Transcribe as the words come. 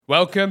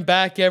Welcome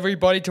back,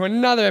 everybody, to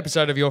another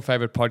episode of your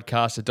favourite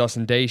podcast, The Dos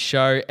and D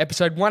Show,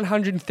 episode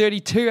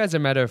 132, as a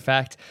matter of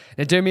fact.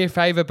 Now, do me a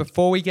favour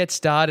before we get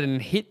started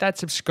and hit that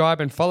subscribe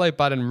and follow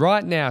button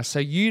right now so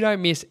you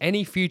don't miss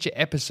any future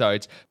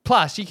episodes.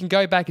 Plus, you can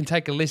go back and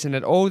take a listen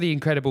at all the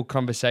incredible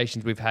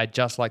conversations we've had,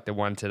 just like the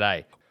one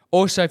today.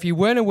 Also, if you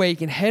weren't aware, you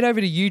can head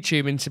over to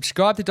YouTube and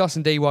subscribe to Dos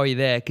and D while you're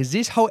there, because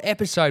this whole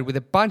episode with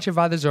a bunch of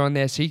others are on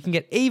there, so you can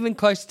get even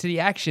closer to the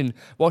action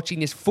watching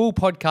this full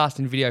podcast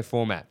in video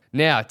format.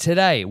 Now,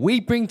 today,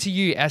 we bring to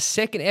you our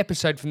second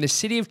episode from the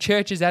City of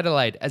Churches,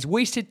 Adelaide, as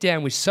we sit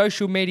down with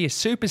social media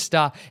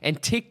superstar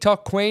and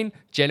TikTok queen,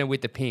 Jenna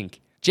with the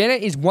Pink. Jenna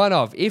is one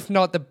of, if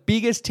not the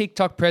biggest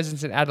TikTok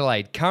presence in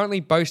Adelaide,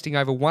 currently boasting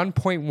over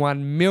 1.1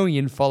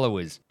 million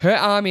followers. Her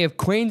army of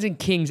queens and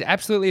kings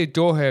absolutely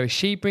adore her as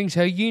she brings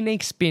her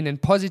unique spin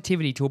and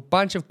positivity to a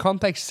bunch of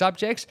complex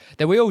subjects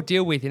that we all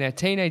deal with in our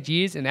teenage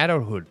years and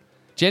adulthood.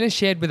 Jenna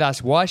shared with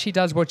us why she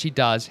does what she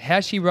does,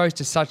 how she rose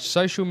to such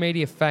social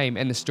media fame,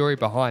 and the story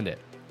behind it.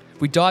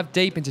 We dive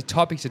deep into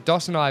topics that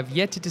Dos and I have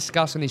yet to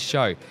discuss on this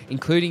show,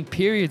 including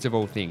periods of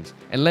all things.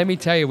 And let me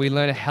tell you, we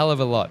learn a hell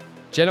of a lot.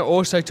 Jenna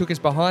also took us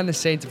behind the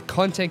scenes of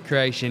content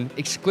creation,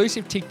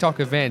 exclusive TikTok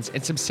events,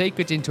 and some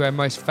secrets into our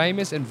most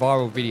famous and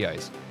viral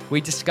videos. We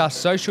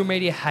discussed social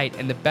media hate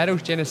and the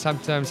battles Jenna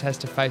sometimes has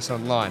to face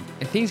online.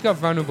 And things got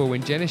vulnerable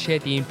when Jenna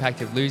shared the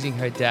impact of losing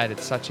her dad at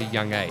such a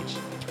young age.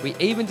 We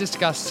even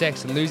discussed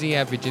sex and losing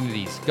our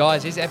virginities.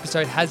 Guys, this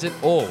episode has it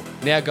all.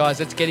 Now, guys,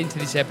 let's get into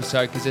this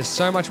episode because there's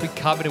so much we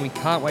covered and we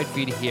can't wait for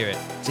you to hear it.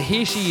 So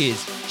here she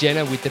is,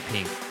 Jenna with the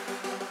Pink.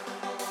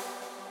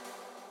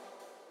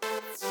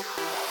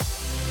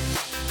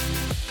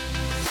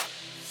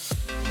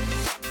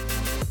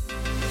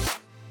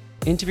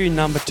 Interview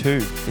number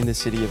 2 in the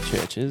City of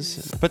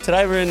Churches. But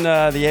today we're in the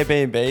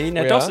Airbnb.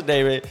 Now, Dos and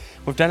D,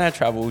 we've done our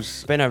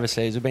travels, been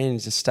overseas, we've been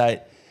into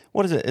state.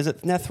 What is it? Is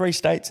it now 3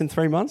 states in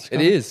 3 months? It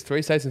is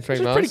 3 states in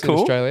 3 months pretty cool.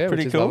 In Australia,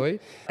 pretty which cool. is lovely.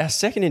 Our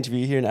second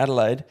interview here in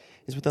Adelaide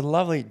is with the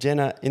lovely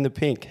Jenna in the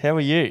Pink. How are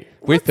you?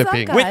 With the What's up,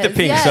 Pink. guys? With the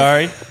Pink, Yes.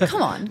 sorry.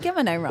 Come on, get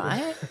my name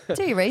right.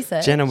 Do your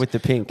research. Jenna with the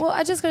Pink. Well,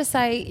 I just got to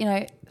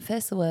say,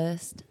 first the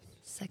worst,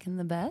 second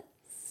the best.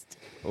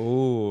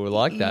 Ooh,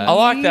 like that. I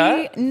like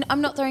that.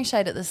 I'm not throwing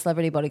shade at the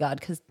celebrity bodyguard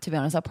because, to be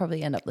honest, I'll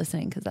probably end up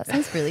listening because that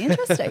sounds really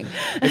interesting.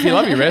 If you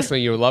love your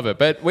wrestling, you'll love it.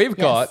 But we've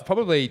got Yes.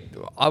 probably,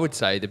 I would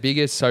say, the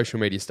biggest social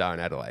media star in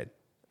Adelaide.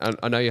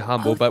 I know you're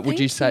humble, Oh, but would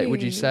you thank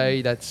you.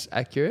 say that's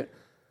accurate?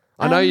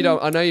 I know you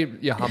don't. I know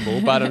you're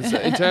humble, but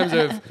in terms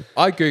of,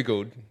 I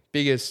googled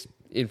biggest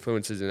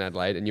influencers in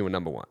Adelaide, and you were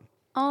number 1.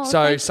 Oh,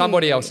 So thank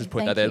somebody you. else has put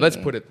Thank that there. you. Let's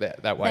put it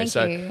that way. Thank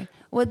So you.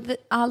 Well,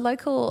 our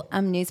local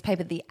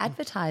newspaper, The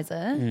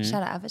Advertiser,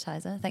 shout out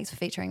Advertiser, thanks for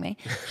featuring me,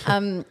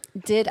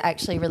 did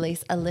actually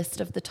release a list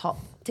of the top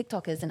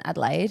TikTokers in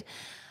Adelaide.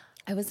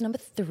 I was number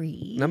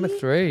 3. Number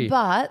 3.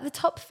 But the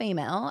top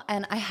female,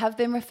 and I have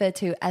been referred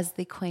to as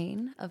the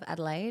Queen of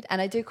Adelaide,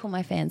 and I do call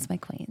my fans my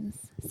queens.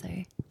 So,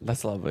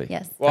 That's lovely.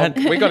 yes. Well,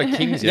 we got a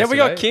Kings yesterday. Yeah, we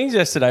got Kings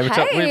yesterday, which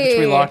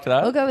we liked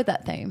that. We'll go with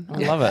that theme. I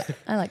love it.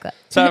 I like that.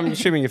 So I'm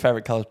assuming your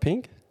favourite colour is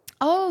pink?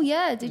 Oh,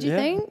 yeah. Did you Yeah.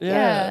 think?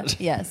 Yeah.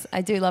 Yes,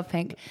 I do love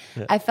pink.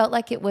 I felt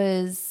like it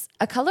was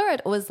a colour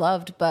I'd always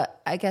loved, but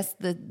I guess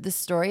the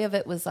story of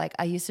it was like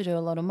I used to do a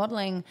lot of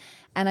modelling,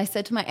 and I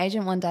said to my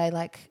agent one day,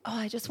 like, oh,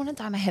 I just want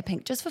to dye my hair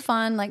pink just for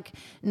fun, like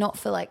not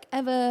for like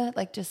ever,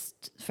 like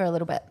just for a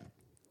little bit.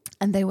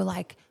 And they were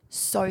like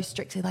so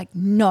strictly like,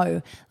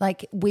 no,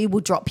 like we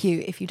will drop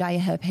you if you dye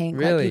your hair pink.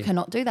 Really? Like you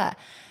cannot do that.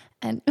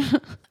 And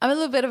I'm a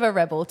little bit of a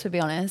rebel, to be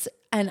honest,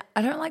 and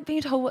I don't like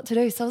being told what to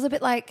do. So I was a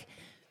bit like,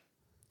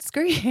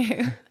 screw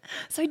you.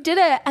 So I did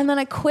it. And then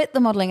I quit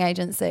the modelling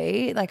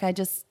agency. Like I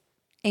just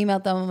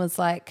emailed them and was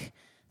like,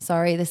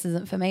 sorry, this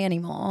isn't for me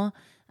anymore.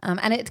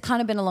 And it's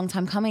kind of been a long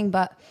time coming,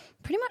 but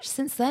pretty much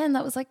since then,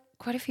 that was like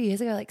quite a few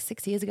years ago, like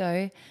 6 years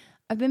ago,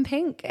 I've been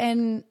pink.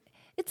 And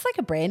it's like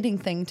a branding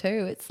thing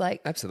too. It's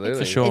like, Absolutely.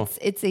 For sure.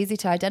 it's easy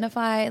to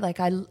identify. Like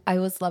I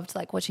always loved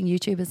like watching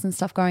YouTubers and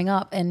stuff growing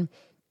up, and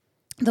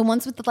the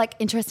ones with the like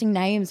interesting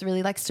names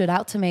really like stood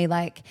out to me,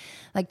 like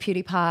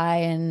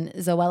PewDiePie and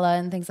Zoella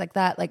and things like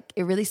that. Like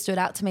it really stood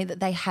out to me that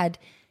they had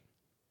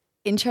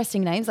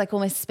interesting names, like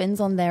almost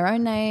spins on their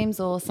own names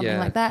or something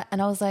like that.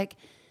 And I was like,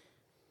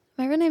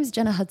 my real name's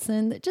Jenna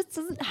Hudson. It just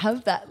doesn't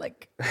have that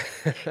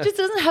just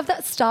doesn't have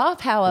that star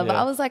power. But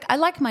I was like, I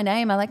like my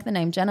name. I like the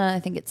name Jenna. I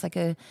think it's like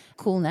a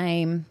cool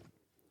name.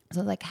 So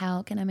I was like,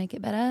 how can I make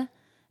it better?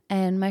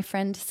 And my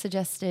friend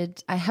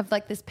suggested, I have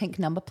like this pink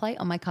number plate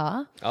on my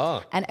car.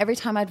 Oh. And every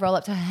time I'd roll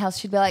up to her house,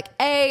 she'd be like,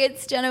 hey,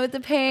 it's Jenna with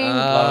the pink. So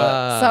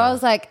I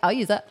was like, I'll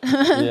use it.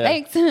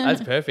 Thanks.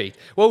 That's perfect.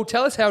 Well,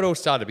 tell us how it all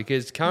started,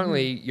 because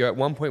currently you're at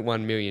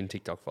 1.1 million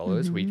TikTok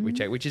followers, we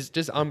check, which is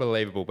just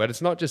unbelievable. But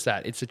it's not just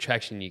that. It's the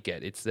traction you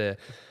get. It's the,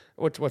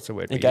 what's the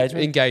word? for you?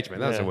 Engagement?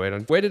 Engagement, that's the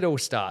word. Where did it all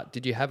start?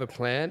 Did you have a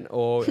plan,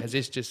 or has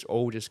this just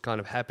all just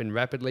kind of happened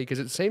rapidly? Because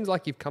it seems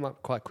like you've come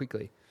up quite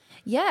quickly.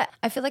 Yeah,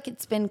 I feel like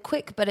it's been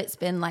quick, but it's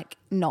been like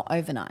not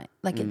overnight.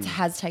 Like it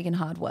has taken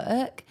hard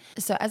work.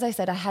 So as I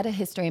said, I had a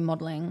history in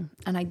modelling,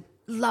 and I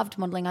loved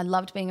modeling. I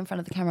loved being in front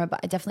of the camera, but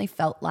I definitely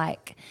felt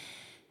like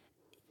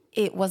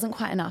it wasn't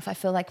quite enough. I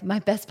feel like my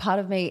best part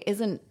of me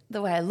isn't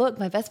the way I look.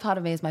 My best part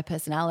of me is my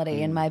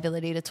personality and my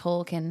ability to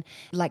talk and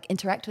like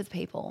interact with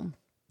people.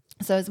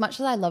 So as much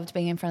as I loved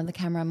being in front of the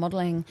camera and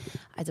modeling,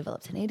 I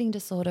developed an eating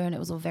disorder and it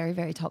was all very,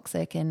 very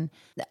toxic. And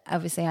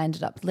obviously I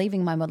ended up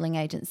leaving my modeling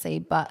agency,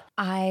 but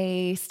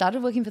I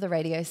started working for the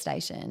radio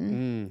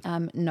station,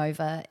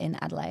 Nova in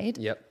Adelaide.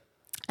 Yep.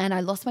 And I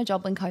lost my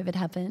job when COVID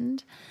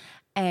happened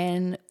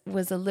and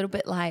was a little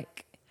bit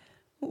like,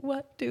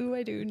 what do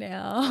I do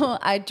now?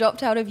 I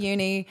dropped out of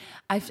uni.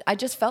 I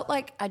just felt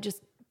like I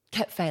just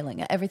kept failing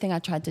at everything I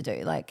tried to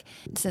do. Like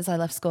since I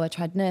left school, I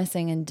tried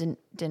nursing and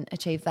didn't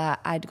achieve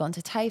that. I'd gone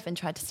to TAFE and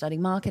tried to study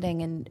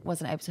marketing and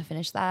wasn't able to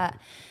finish that.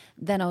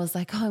 Then I was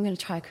like, I'm going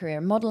to try a career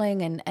in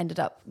modeling and ended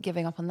up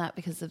giving up on that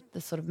because of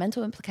the sort of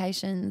mental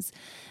implications.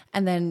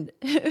 And then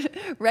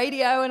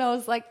radio, and I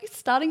was like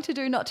starting to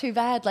do not too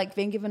bad, like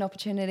being given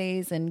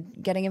opportunities and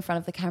getting in front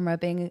of the camera,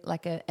 being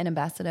like an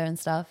ambassador and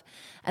stuff.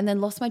 And then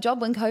lost my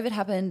job when COVID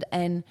happened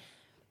and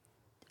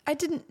I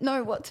didn't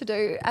know what to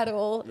do at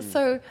all.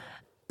 So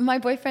my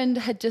boyfriend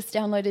had just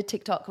downloaded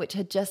TikTok, which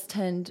had just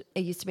turned, it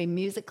used to be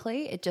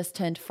Musical.ly. It just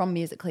turned from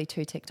Musical.ly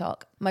to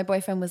TikTok. My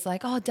boyfriend was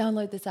like, oh,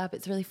 download this app.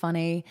 It's really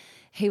funny.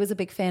 He was a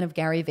big fan of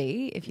Gary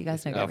Vee, if you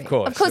guys know Gary Vee.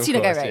 Of course you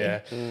know Gary Vee.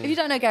 Yeah. If you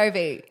don't know Gary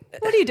Vee,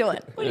 what are you doing?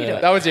 What are you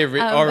doing? That was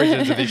the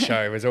origins of this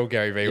show. It was all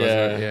Gary Vee,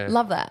 wasn't it? Yeah.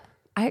 Love that.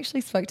 I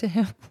actually spoke to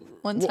him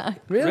one time.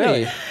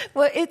 Really?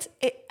 Well,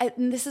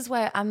 and this is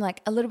where I'm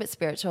like a little bit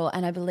spiritual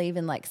and I believe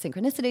in like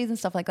synchronicities and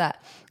stuff like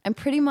that. And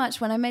pretty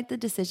much when I made the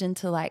decision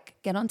to like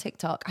get on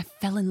TikTok, I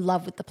fell in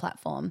love with the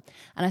platform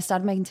and I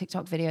started making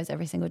TikTok videos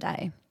every single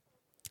day.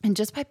 And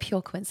just by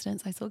pure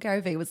coincidence, I saw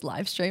Gary Vee was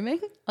live streaming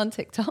on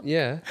TikTok.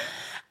 Yeah. And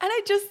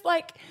I just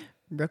like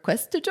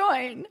request to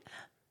join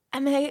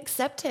and they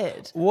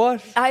accepted.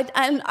 What?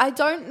 I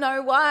don't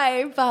know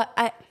why,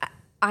 but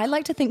I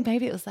like to think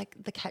maybe it was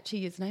like the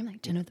catchy username,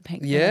 like Jenna the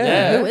Pink.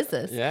 Yeah. Who is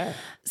this? Yeah.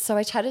 So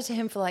I chatted to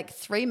him for like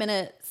 3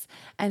 minutes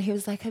and he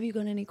was like, have you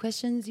got any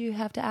questions you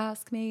have to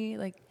ask me?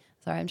 Like,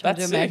 sorry, I'm trying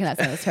to do American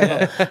accent. It's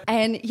terrible.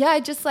 And yeah, I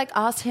just like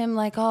asked him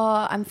like,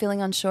 oh, I'm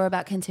feeling unsure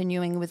about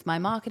continuing with my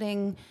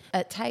marketing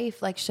at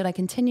TAFE. Like, should I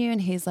continue?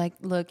 And he's like,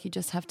 look, you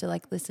just have to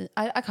like listen.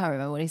 I can't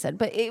remember what he said,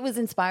 but it was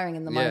inspiring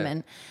in the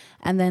moment.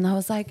 And then I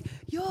was like,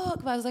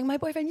 York. I was like, my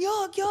boyfriend,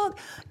 York,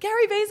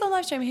 Gary Vee's on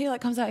live stream. He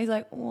like comes out. He's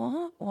like,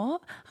 what?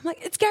 I'm like,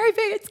 it's Gary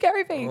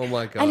Vee. Oh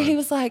my God. And he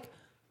was like,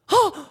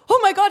 oh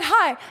my God,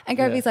 hi. And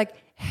Gary Vee's like,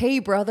 hey,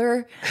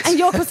 brother. And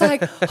York was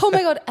like, oh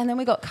my God. And then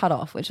we got cut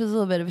off, which was a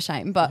little bit of a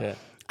shame. But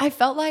I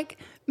felt like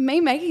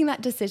me making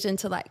that decision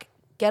to like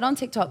get on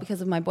TikTok because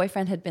of my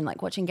boyfriend had been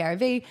like watching Gary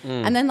Vee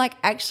and then like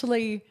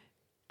actually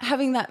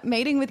having that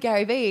meeting with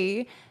Gary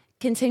Vee,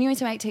 continuing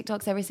to make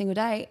TikToks every single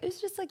day, it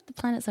was just like the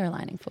planets are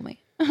aligning for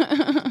me.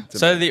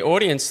 So the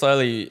audience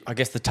slowly, I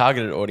guess the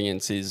targeted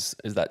audience is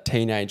that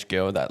teenage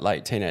girl, that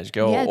late teenage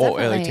girl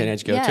or early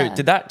teenage girl too.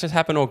 Did that just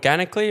happen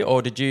organically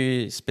or did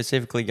you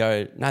specifically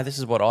go, no, this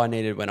is what I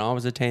needed when I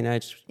was a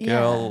teenage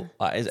girl?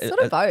 Sort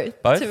of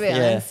both, both, to be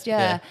honest.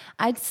 Yeah.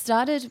 I'd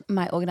started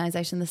my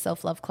organisation, the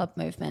Self-Love Club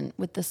movement,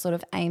 with the sort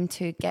of aim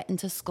to get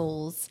into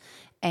schools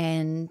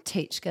and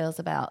teach girls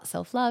about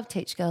self-love,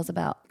 teach girls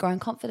about growing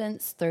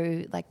confidence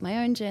through like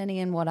my own journey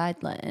and what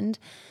I'd learned.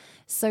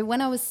 So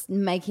when I was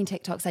making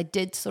TikToks, I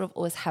did sort of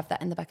always have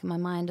that in the back of my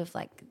mind of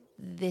like,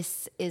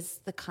 this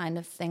is the kind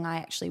of thing I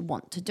actually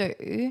want to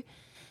do.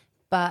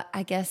 But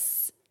I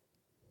guess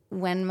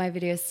when my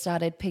videos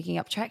started picking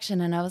up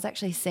traction and I was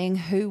actually seeing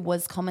who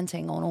was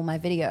commenting on all my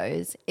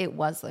videos, it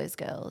was those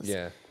girls.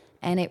 Yeah.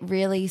 And it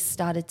really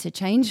started to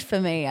change for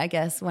me, I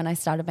guess, when I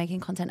started making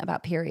content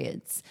about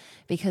periods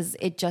because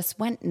it just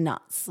went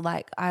nuts.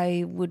 Like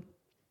I would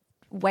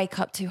wake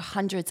up to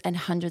hundreds and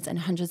hundreds and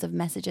hundreds of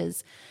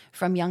messages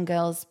from young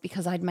girls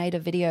because I'd made a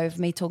video of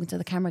me talking to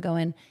the camera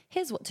going,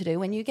 here's what to do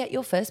when you get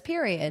your first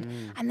period.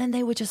 And then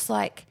they were just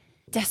like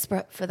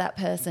desperate for that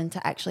person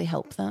to actually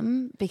help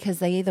them because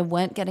they either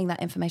weren't getting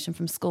that information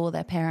from school or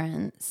their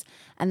parents.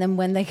 And then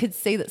when they could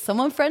see that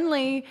someone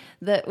friendly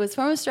that was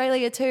from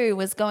Australia too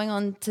was going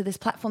on to this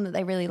platform that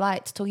they really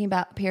liked, talking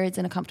about periods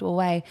in a comfortable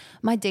way,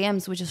 my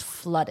DMs were just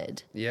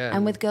flooded. Yeah.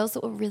 And with girls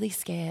that were really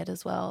scared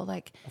as well.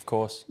 Like, of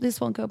course, this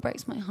one girl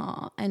breaks my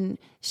heart. And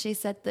she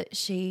said that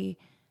she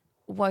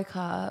woke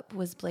up,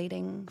 was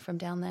bleeding from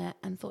down there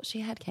and thought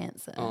she had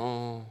cancer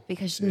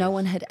because no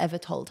one had ever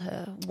told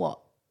her what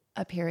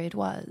a period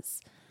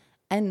was.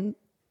 And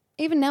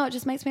even now it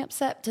just makes me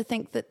upset to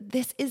think that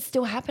this is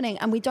still happening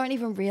and we don't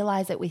even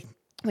realize it. We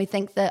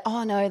think that,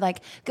 oh no,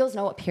 like girls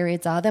know what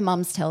periods are, their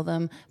mums tell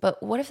them,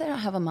 but what if they don't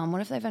have a mum? What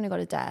if they've only got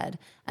a dad?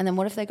 And then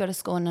what if they go to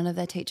school and none of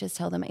their teachers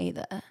tell them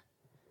either?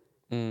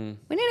 We need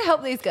to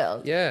help these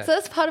girls. Yeah. So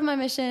that's part of my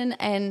mission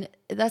and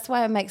that's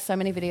why I make so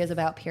many videos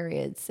about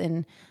periods.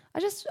 And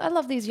I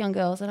love these young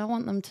girls and I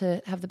want them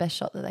to have the best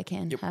shot that they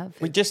can have.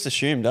 We just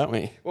assume, don't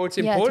we? Well, it's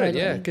important,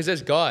 totally. because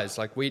as guys,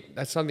 like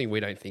that's something we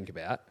don't think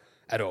about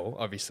at all,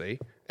 obviously.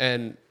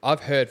 And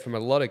I've heard from a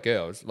lot of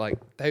girls, like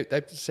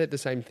they've said the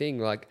same thing,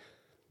 like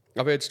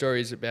I've heard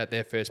stories about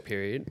their first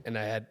period and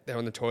they're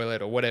on the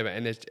toilet or whatever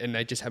and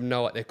they just have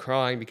they're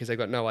crying because they've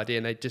got no idea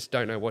and they just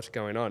don't know what's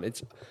going on.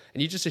 And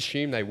you just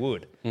assume they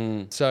would.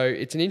 So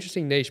it's an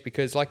interesting niche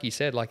because like you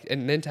said, like,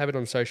 and then to have it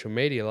on social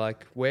media,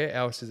 like where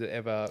else is it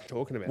ever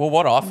talking about? Well,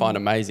 what I find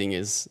amazing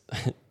is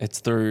it's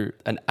through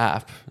an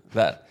app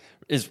that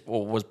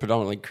was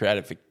predominantly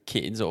created for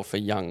kids or for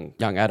young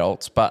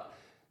adults, but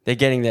they're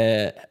getting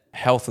their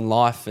health and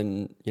life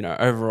and,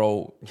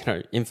 overall,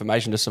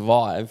 information to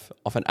survive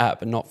off an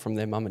app and not from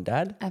their mum and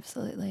dad.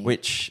 Absolutely.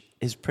 Which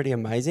is pretty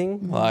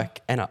amazing.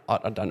 Like, and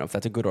I don't know if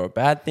that's a good or a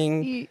bad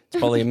thing. It's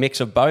probably a mix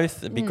of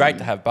both. It'd be great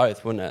to have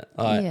both, wouldn't it?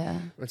 Like, yeah.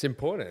 It's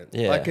important.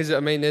 Yeah. Like, because,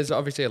 there's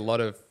obviously a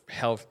lot of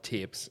health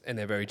tips and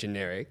they're very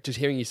generic. Just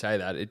hearing you say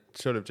that, it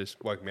sort of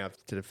just woke me up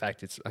to the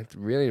fact it's a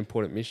really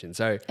important mission.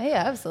 So,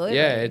 yeah, absolutely.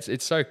 Yeah,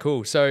 it's so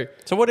cool. So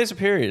what is a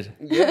period?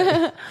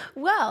 Yeah.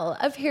 Well,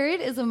 a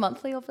period is a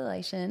monthly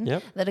ovulation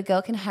that a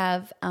girl can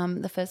have.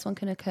 The first one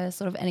can occur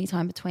sort of any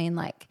time between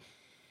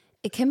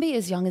it can be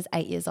as young as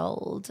 8 years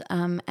old.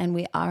 And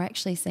we are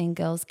actually seeing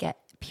girls get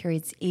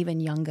periods even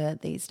younger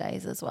these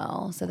days as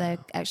well. So they're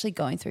actually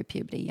going through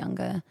puberty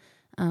younger.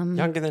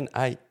 Younger than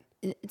 8?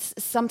 It's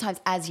sometimes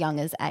as young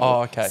as 8.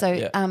 Oh, okay.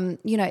 So,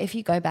 if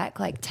you go back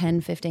 10,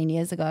 15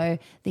 years ago,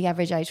 the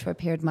average age for a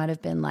period might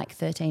have been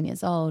 13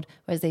 years old,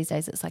 whereas these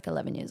days it's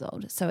 11 years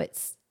old. So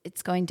it's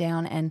going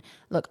down. And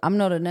look, I'm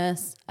not a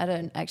nurse. I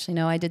don't actually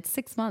know. I did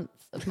 6 months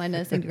of my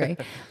nursing degree,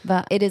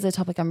 but it is a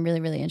topic I'm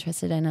really, really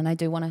interested in. And I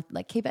do want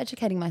to keep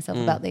educating myself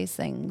about these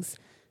things.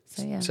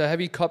 So, yeah. So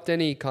have you copped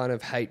any kind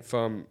of hate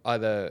from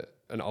either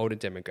an older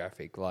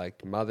demographic,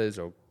 like mothers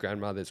or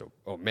grandmothers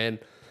or men,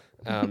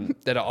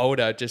 that are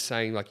older, just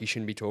saying you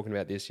shouldn't be talking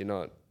about this, you're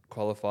not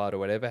qualified or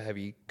whatever? Have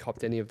you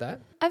copped any of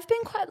that? I've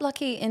been quite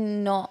lucky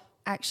in not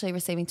actually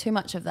receiving too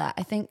much of that.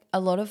 I think a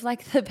lot of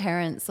the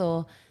parents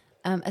or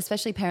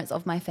especially parents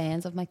of my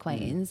fans, of my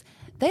queens,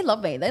 they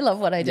love me. They love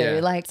what I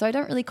do. Yeah. So I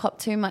don't really cop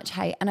too much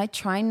hate, and I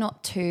try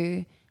not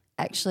to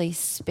actually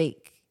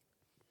speak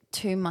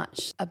too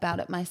much about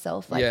it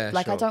myself. Sure.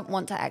 I don't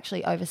want to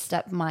actually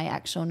overstep my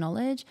actual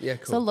knowledge. Yeah,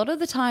 cool. So a lot of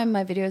the time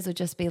my videos would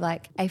just be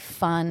a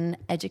fun,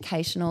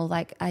 educational,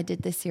 I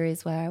did this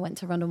series where I went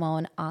to Rondemont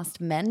and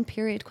asked men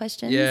period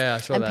questions. Yeah,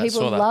 I saw and that.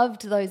 people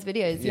loved those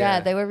videos.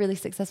 Yeah. They were really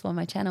successful on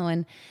my channel,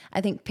 and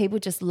I think people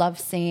just love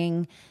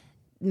seeing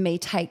me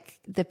take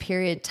the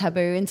period taboo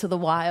into the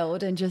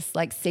wild and just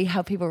see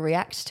how people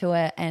react to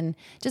it and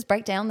just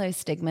break down those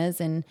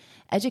stigmas and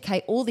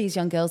educate all these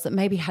young girls that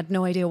maybe had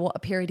no idea what a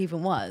period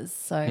even was.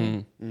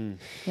 So,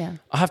 yeah.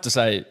 I have to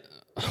say,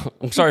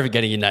 I'm sorry for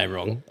getting your name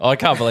wrong. I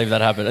can't believe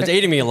that happened. It's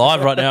eating me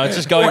alive right now. It's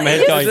just going in my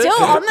head going...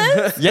 Still on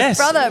this? Yes.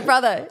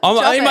 Brother.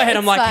 I'm in my head,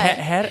 I'm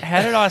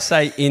how did I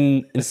say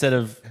in instead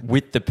of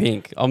with the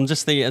pink? I'm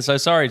just thinking, so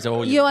sorry to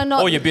all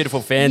your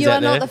beautiful fans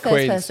out there. You are not the first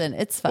Queens. person.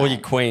 It's fine. All your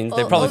queens.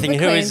 They're probably thinking,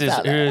 who is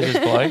this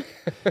bloke?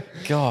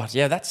 God,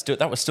 yeah,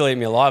 that was still eating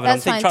me alive. And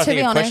That's I'm fine. trying to think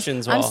be of honest,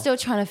 questions. I'm still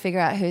trying to figure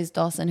out who's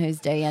DOS and who's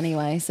D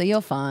anyway, so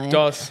you're fine.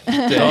 DOS,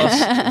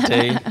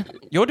 D.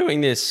 You're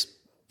doing this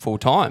full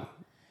time.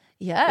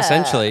 Yeah.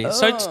 Essentially.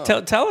 So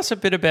tell us a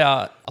bit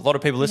about, a lot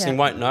of people listening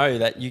won't know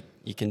that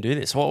you can do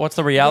this. What's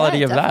the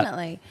reality of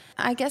definitely.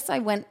 I guess I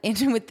went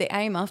in with the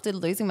aim, after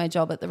losing my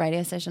job at the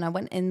radio station, I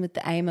went in with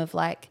the aim of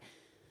I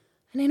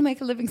need to make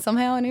a living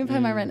somehow. I need to pay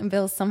my rent and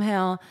bills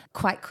somehow.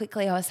 Quite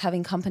quickly, I was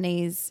having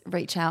companies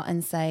reach out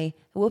and say,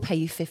 we'll pay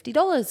you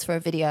 $50 for a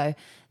video.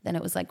 Then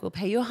it was we'll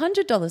pay you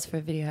 $100 for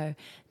a video.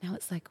 Now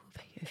it's we'll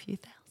pay you a few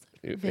thousand.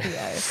 Video.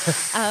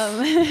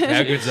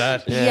 How good's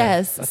that? Yeah,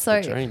 yes. that's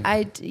So the dream.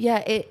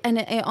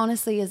 it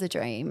honestly is a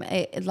dream.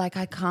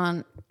 I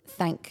can't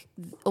thank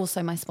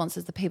also my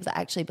sponsors, the people that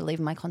actually believe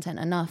in my content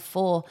enough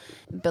for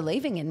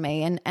believing in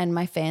me, and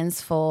my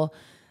fans for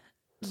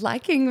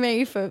liking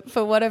me for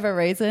whatever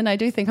reason. I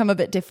do think I'm a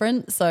bit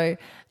different. So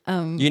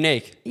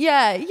Unique.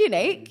 yeah,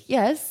 unique.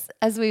 Yes,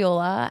 as we all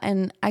are.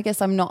 And I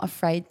guess I'm not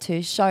afraid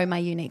to show my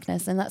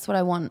uniqueness, and that's what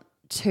I want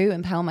to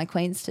empower my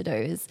queens to do,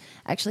 is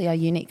actually our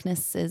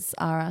uniquenesses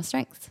are our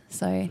strengths.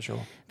 So, For sure.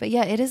 But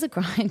yeah, it is a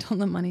grind on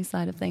the money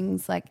side of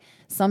things.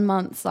 Some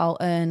months I'll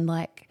earn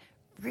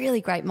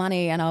really great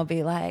money and I'll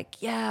be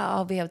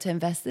I'll be able to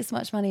invest this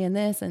much money in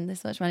this and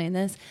this much money in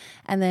this.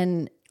 And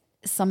then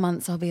some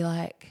months I'll be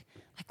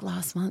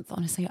last month,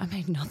 honestly, I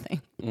made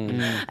nothing.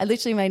 I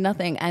literally made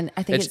nothing. And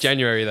I think it's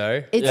January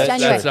though. It's That's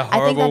January. a I think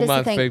horrible that is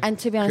month the thing. for And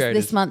to be honest,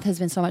 creators. this month has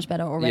been so much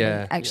better already.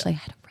 Yeah. Actually, I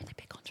had a really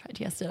big contract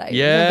yesterday.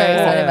 Yeah. I'm very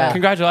excited about.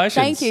 Congratulations.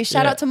 Thank you.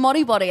 Shout out to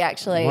Moddy Body,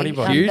 actually. Moddy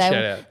Body. Huge shout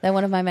out. They're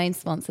one of my main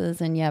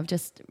sponsors, and I've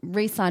just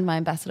re-signed my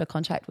ambassador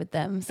contract with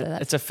them. So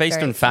that's It's a feast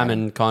very and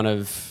famine kind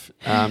of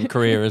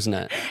career, isn't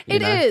it?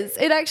 It is.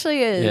 It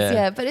actually is. Yeah.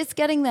 Yeah. But it's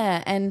getting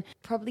there. And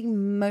probably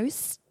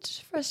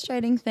most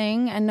frustrating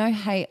thing, and no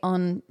hate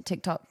on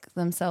TikTok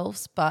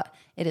themselves, but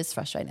it is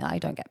frustrating. I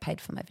don't get paid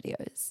for my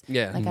videos.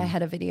 Yeah. I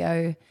had a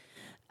video.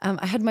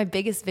 I had my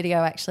biggest video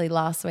actually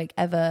last week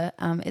ever.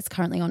 It's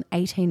currently on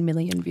 18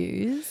 million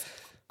views.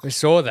 We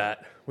saw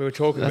that. We were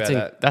talking about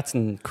that. That's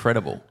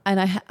incredible. And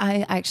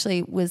I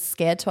actually was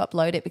scared to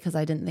upload it because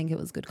I didn't think it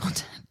was good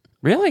content.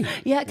 Really?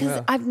 Yeah,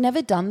 because I've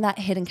never done that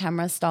hidden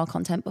camera style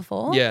content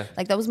before. Yeah.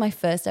 Like that was my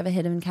first ever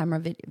hidden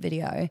camera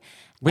video.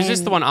 Was this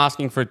And- the one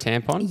asking for a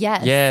tampon?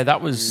 Yes. Yeah,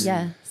 that was.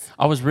 Yes.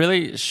 I was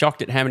really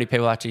shocked at how many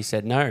people actually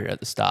said no at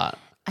the start.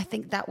 I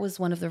think that was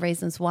one of the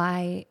reasons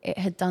why it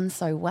had done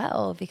so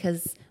well,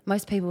 because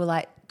most people were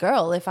like,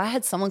 girl, if I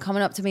had someone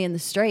coming up to me in the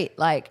street,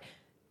 like,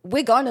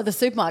 we're going to the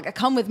supermarket,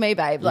 come with me,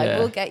 babe. Like, Yeah.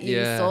 we'll get you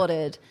Yeah.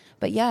 sorted.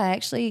 But yeah,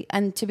 actually,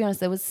 and to be honest,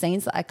 there was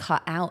scenes that I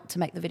cut out to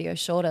make the video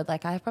shorter.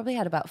 Like I probably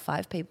had about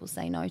 5 people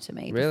say no to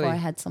me Really? before I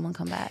had someone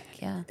come back.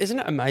 Yeah. Isn't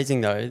it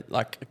amazing though?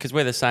 Like, because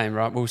we're the same,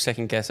 right? We'll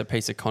second guess a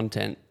piece of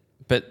content,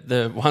 but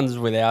the ones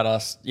without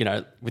us, you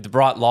know, with the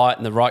bright light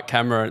and the right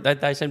camera,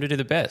 they seem to do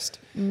the best.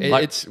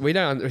 We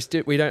don't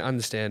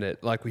understand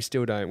it. Like we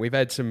still don't. We've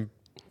had some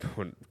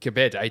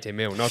compared to 18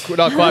 mil, not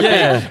quite.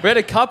 Yeah. Big. We had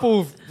a couple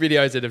of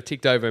videos that have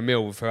ticked over a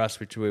mil for us,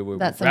 which we were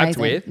That's wrapped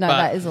amazing. with. No,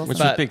 that is awesome. Which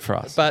is big for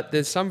us. But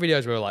there's some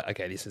videos where we're like,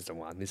 okay, this is the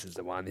one, this is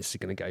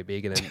going to go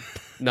big, and then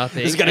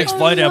nothing. This is going to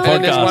explode our And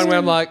then there's podcast. one where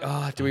I'm like,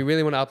 oh, do we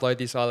really want to upload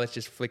this? Oh, let's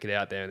just flick it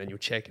out there, and then you'll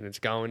check, and it's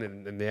going,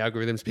 and the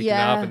algorithm's picking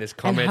up, and there's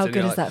comments. And how and good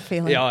you're is like, that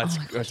feeling? Yeah, Oh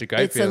my God. it's a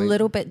great It's feeling. a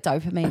little bit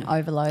dopamine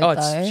overload, Oh,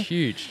 though. it's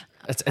huge.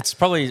 It's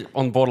probably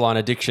on borderline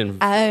addiction.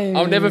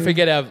 I'll never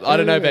forget I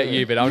don't know about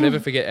you, but I'll never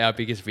forget our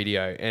biggest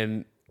video.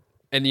 And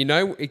you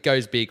know it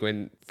goes big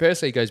when,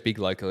 firstly it goes big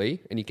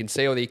locally and you can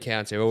see all the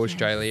accounts, they're all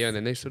Australia and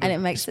then they sort of And it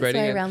makes its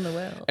spreading way it. around the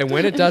world. And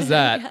when it does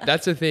that,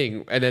 that's the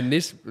thing. And then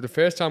the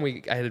first time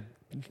I had a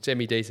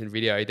semi-decent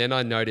video, then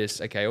I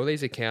noticed, okay, all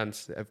these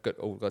accounts have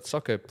got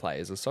soccer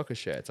players or soccer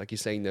shirts. Like you're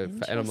seeing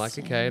and I'm like,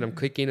 okay, and I'm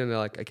clicking and they're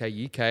like,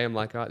 okay, UK. I'm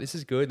like, all right, this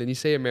is good. Then you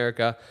see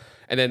America.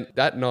 And then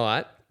that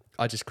night,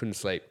 I just couldn't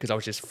sleep because I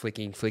was just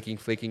flicking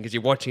because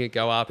you're watching it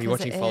go up, you're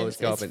watching followers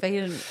go up. It's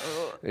feeding.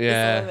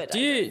 Yeah. Do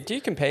you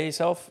compare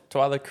yourself to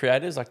other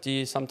creators? Like, do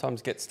you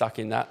sometimes get stuck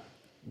in that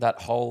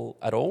hole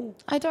at all?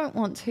 I don't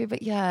want to,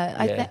 but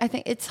yeah, I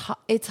think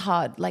it's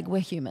hard. Like we're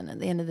human at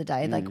the end of the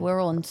day. Like we're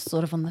all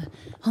sort of on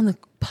the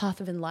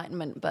path of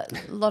enlightenment, but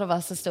a lot of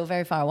us are still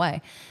very far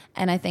away.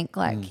 And I think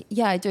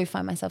I do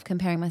find myself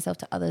comparing myself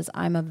to others.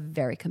 I'm a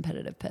very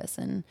competitive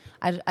person.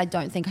 I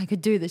don't think I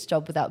could do this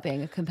job without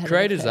being a competitive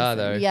Creators person. are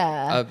though.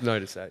 Yeah. I've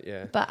noticed that,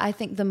 yeah. But I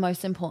think the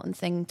most important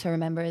thing to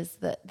remember is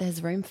that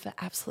there's room for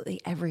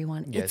absolutely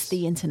everyone. Yes. It's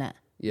the internet.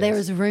 Yes. There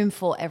is room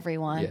for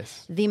everyone.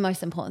 Yes. The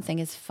most important thing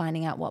is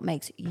finding out what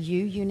makes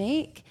you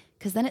unique,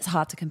 because then it's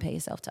hard to compare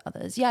yourself to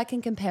others. Yeah, I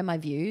can compare my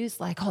views,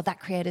 like, oh, that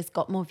creator's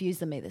got more views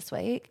than me this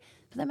week,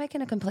 but they're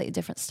making a completely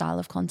different style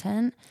of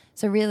content.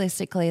 So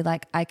realistically,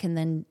 like I can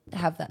then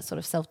have that sort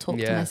of self-talk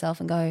to myself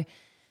and go,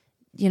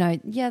 you know,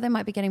 yeah, they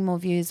might be getting more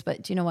views,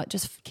 but do you know what?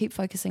 Just keep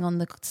focusing on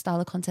the style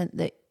of content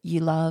that you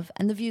love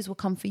and the views will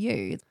come for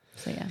you.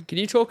 So yeah. Can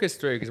you talk us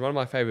through, because one of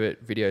my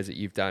favorite videos that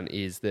you've done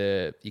is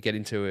you get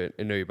into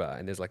an Uber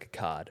and there's like a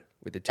card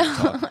with the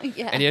TikTok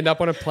Yeah. and you end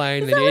up on a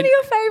plane. Is and that one of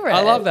your favourites?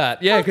 I love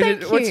that. Yeah, Oh,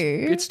 because thank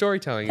you. it's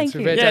storytelling. Thank It's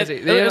you.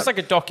 fantastic. Yeah, it's like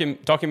a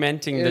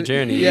documenting the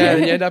journey. Yeah,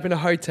 and you end up in a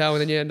hotel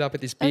and then you end up at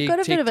this big I've got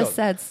a TikTok. bit of a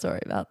sad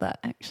story about that,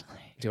 actually.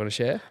 Do you want to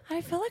share?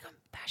 I feel like I'm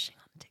bashing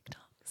on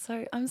TikTok.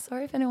 So I'm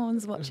sorry if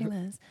anyone's watching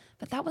Mm-hmm. this,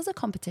 but that was a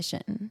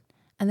competition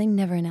and they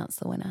never announced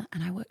the winner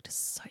and I worked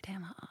so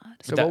damn hard.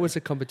 So what was the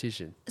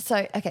competition?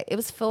 So, okay, it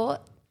was for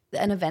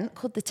an event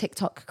called the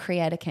TikTok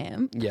Creator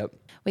Camp. Yep.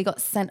 We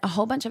got sent a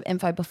whole bunch of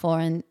info before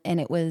and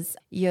it was,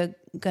 you're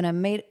going to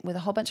meet with a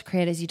whole bunch of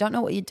creators. You don't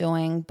know what you're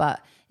doing,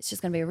 but it's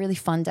just going to be a really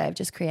fun day of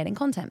just creating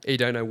content. You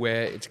don't know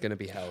where it's going to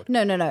be held.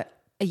 No.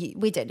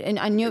 We did. And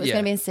I knew it was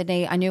going to be in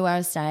Sydney. I knew where I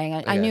was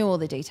staying. I knew all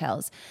the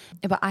details.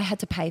 But I had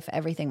to pay for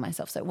everything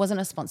myself. So it wasn't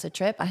a sponsored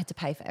trip. I had to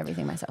pay for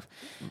everything myself.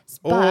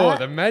 Oh,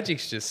 the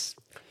magic's just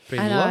been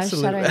I know, lost a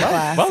little shattering bit.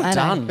 glass. Well I know.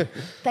 done.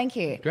 Thank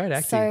you. Great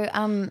acting.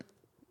 So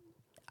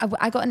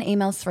I got an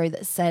email through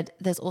that said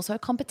there's also a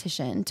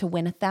competition to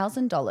win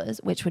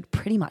 $1,000, which would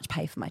pretty much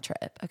pay for my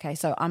trip. Okay,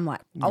 so I'm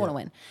like, I want to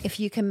win. If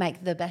you can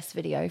make the best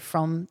video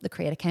from the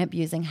Creator Camp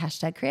using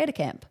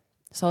 #CreatorCamp.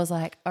 So I was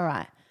like, all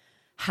right,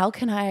 how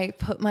can I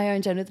put my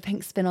own Jenna with the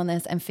pink spin on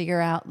this and figure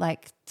out,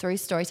 like, through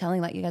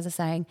storytelling, like you guys are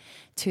saying,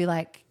 to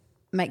like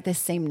make this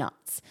seem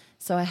nuts.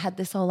 So I had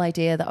this whole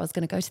idea that I was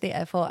going to go to the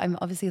airport. I'm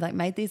obviously like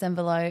made these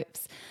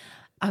envelopes.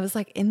 I was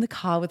like in the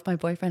car with my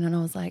boyfriend and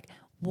I was like,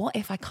 what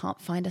if I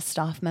can't find a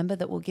staff member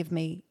that will give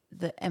me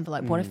the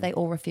envelope? What if they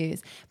all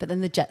refuse? But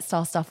then the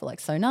Jetstar staff were like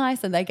so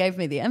nice and they gave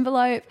me the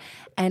envelope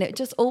and it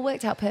just all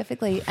worked out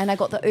perfectly. And I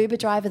got the Uber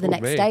driver the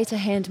next day to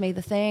hand me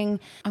the thing.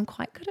 I'm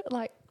quite good at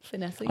like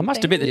finessing. I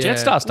must things. admit, the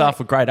Jetstar staff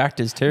were great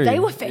actors too. They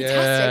were fantastic.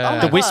 Yeah. Oh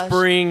my The gosh.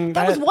 whispering,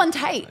 That was one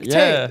take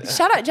Yeah. too.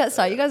 Shout out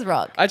Jetstar. You guys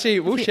rock. Actually,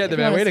 we'll share them if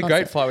you out. We want had to a great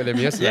sponsor. flight with them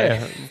yesterday.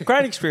 Yeah,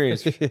 great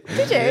experience. Did you?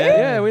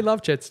 Yeah, we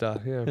love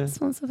Jetstar. Yeah.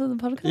 Sponsor for the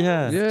podcast?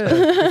 Yeah. Yeah,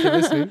 if you're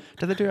listening.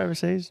 Do they do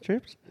overseas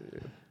trips?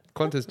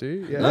 Qantas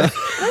do, yeah.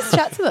 Let's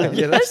chat to them.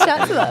 Yeah, let's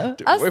chat to them.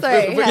 Us three.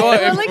 Hey,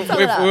 we're linked on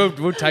that.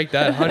 We'll take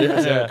that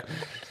 100%.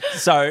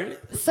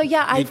 So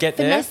yeah, I get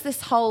there? finessed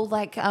this whole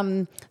like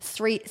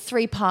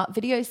three-part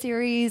video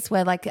series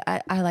where like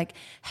I like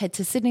head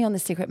to Sydney on the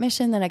secret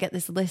mission, then I get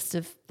this list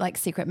of like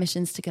secret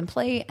missions to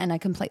complete, and I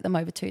complete them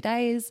over 2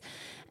 days.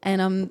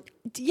 And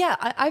yeah,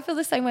 I feel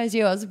the same way as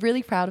you. I was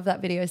really proud of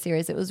that video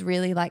series. It was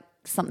really like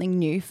something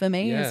new for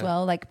me as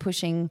well, like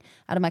pushing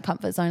out of my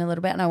comfort zone a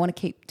little bit, and I want to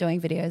keep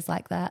doing videos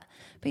like that.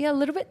 But yeah, a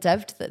little bit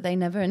devved that they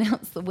never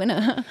announced the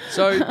winner.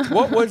 So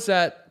what was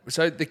that?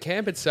 So the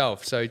camp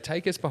itself, so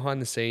take us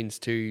behind the scenes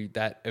to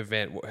that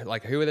event.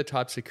 Like, who are the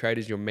types of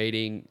creators you're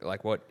meeting?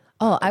 Like, what?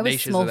 Oh, I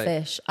was small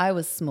fish. I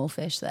was small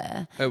fish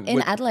there.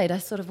 In Adelaide, I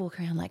sort of walk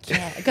around like,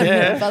 yeah, I got a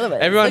million followers.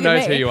 Everyone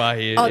knows who you are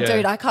here. Oh,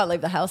 dude, I can't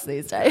leave the house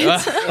these days.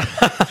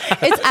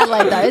 It's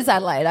Adelaide, though. It's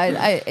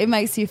Adelaide. It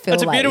makes you feel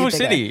it's like a beautiful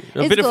city.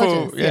 It's beautiful,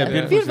 gorgeous. Yeah,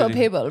 beautiful city.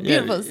 people,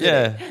 beautiful city.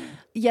 Yeah.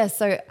 Yeah,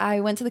 so I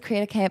went to the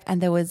creator camp,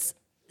 and there was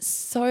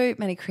so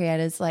many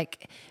creators.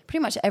 Like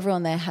pretty much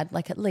everyone there had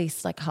like at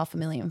least like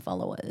 500,000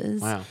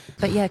 followers. Wow.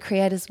 But yeah,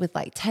 creators with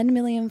like 10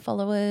 million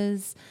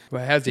followers.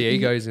 Well, how's the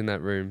egos in that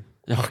room?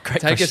 Oh, great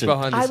Take question. us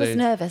behind the scenes. I was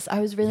nervous. I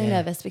was really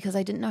nervous because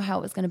I didn't know how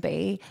it was going to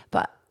be.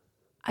 But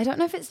I don't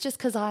know if it's just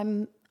because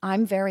I'm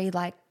very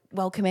like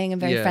welcoming and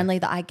very friendly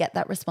that I get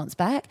that response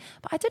back.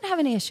 But I didn't have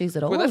any issues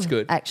at all. Well, that's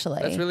good.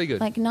 Actually, that's really good.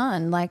 Like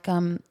none. Like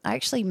I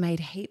actually made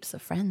heaps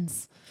of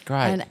friends. Great.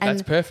 And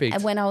that's perfect.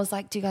 And when I was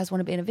like, do you guys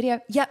want to be in a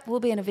video? Yep, we'll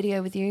be in a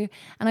video with you.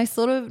 And I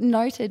sort of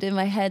noted in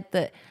my head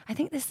that I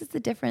think this is the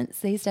difference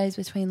these days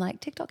between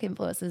like TikTok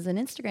influencers and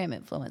Instagram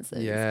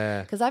influencers.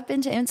 Yeah. Because I've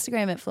been to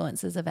Instagram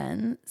influencers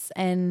events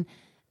and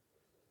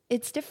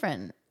it's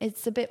different.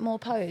 It's a bit more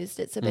posed.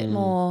 It's a bit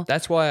more.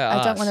 That's why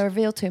I don't want to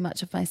reveal too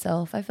much of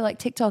myself. I feel like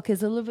TikTok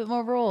is a little bit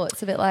more raw.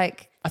 It's a bit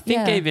like. I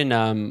think even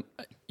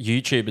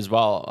YouTube as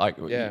well. Like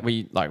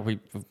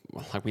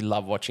we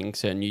love watching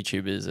certain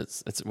YouTubers.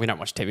 It's we don't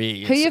watch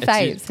TV. Who are your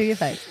faves? Who are your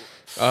faves?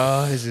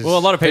 Oh, this is. Well, a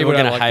lot of people are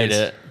going to don't hate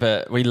this. it,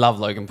 but we love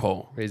Logan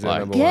Paul. He's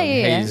like, number Yeah, one.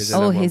 yeah. He's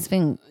Oh, number he's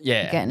one. been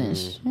getting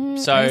it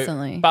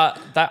recently. But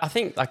I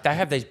think like they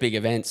have these big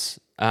events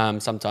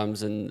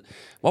sometimes. And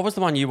what was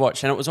the one you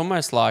watched? And it was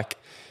almost like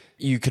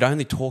you could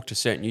only talk to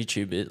certain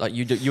YouTubers. Like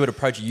you would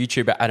approach a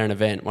YouTuber at an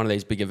event, one of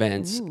these big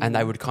events, and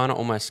they would kind of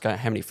almost go,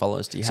 "How many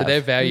followers do you have?" So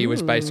their value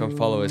was based on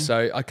followers.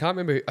 So I can't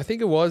remember. I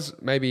think it was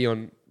maybe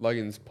on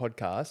Logan's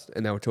podcast,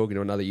 and they were talking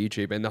to another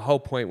YouTuber, and the whole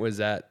point was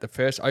that the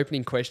first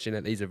opening question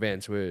at these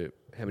events were,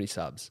 "How many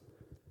subs?"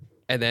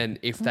 And then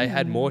if they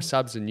had more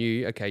subs than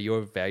you, okay, you're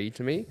of value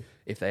to me.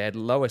 If they had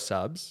lower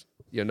subs,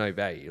 you're no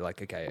value.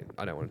 Like, okay,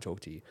 I don't want to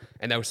talk to you.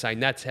 And they were saying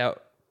that's how.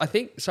 I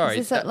think, sorry.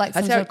 Is this at like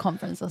some sort of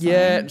conference or something?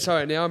 Yeah,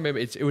 sorry, now I remember.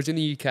 It was in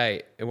the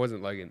UK. It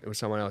wasn't Logan. It was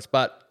someone else.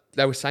 But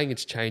they were saying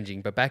it's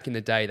changing. But back in the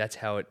day, that's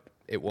how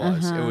it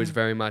was. It was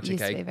very much, Used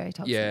to okay, be very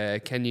toxic. yeah,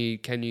 can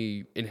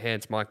you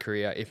enhance my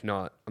career? If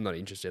not, I'm not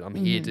interested. I'm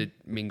here to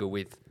mingle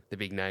with the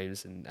big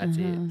names and that's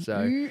it.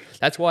 So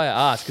that's why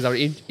I asked, because I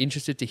was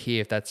interested to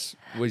hear if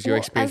was your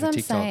experience as with I'm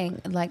TikTok.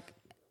 saying, like,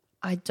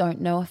 I don't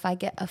know if I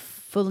get a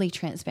fully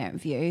transparent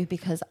view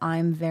because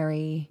I'm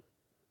very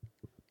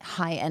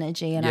high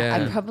energy and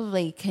I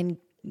probably can,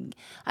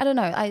 I don't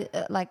know.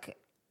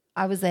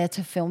 I was there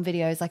to film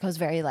videos. Like I was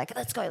very like,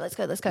 let's go.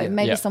 Yeah.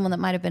 Maybe someone that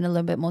might have been a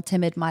little bit more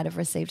timid might have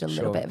received a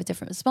little bit of a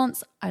different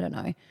response. I don't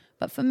know.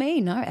 But for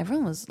me, no,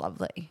 everyone was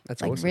lovely.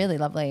 That's like awesome. Really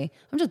lovely.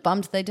 I'm just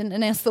bummed they didn't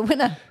announce the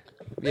winner.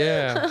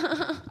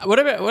 Yeah. What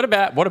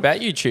about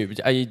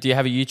YouTube? Do you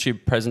have a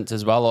YouTube presence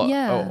as well,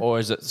 or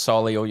is it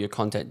solely all your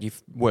content? You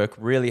work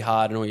really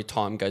hard and all your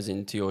time goes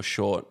into your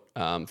short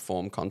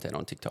form content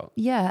on TikTok.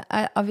 Yeah,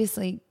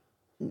 obviously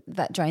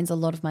that drains a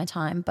lot of my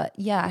time, but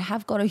yeah, I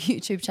have got a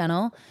YouTube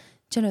channel.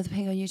 Jenna with the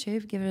Ping on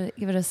YouTube. Give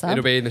it a sub.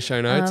 It'll be in the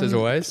show notes as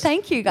always.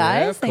 Thank you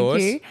guys. Yeah, of Thank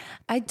course. you.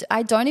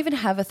 I don't even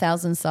have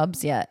 1,000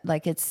 subs yet.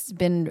 Like it's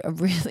been a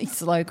really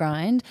slow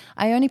grind.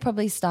 I only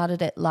probably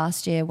started it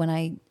last year when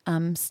I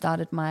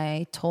started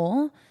my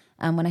tour.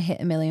 When I hit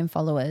 1 million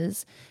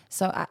followers.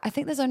 So I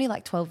think there's only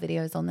like 12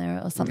 videos on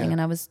there or something.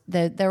 Okay.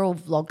 And they're all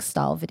vlog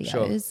style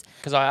videos.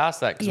 Because I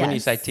asked that because when you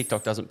Yes. say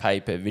TikTok doesn't pay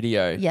per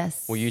video,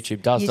 Yes. well,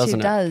 YouTube does,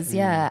 doesn't it? YouTube does,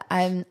 yeah.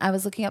 I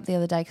was looking up the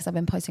other day because I've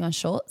been posting on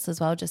shorts as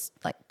well, just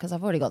like because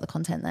I've already got the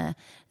content there.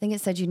 I think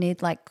it said you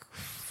need like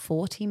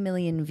 40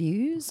 million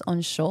views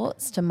on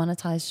shorts to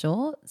monetize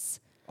shorts.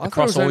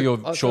 Across all your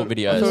short I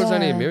videos. thought it was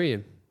only Yeah. 1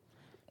 million.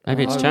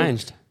 Maybe it's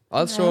changed.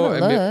 I saw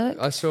have a look.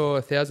 I saw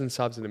 1,000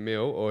 subs in a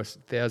mil or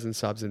 1,000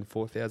 subs in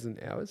 4,000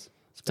 hours.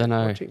 Don't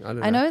know. Watching. I don't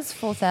know. I know it's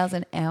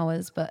 4,000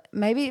 hours, but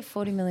maybe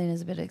 40 million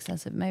is a bit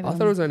excessive. Maybe I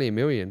thought it was only 1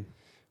 million.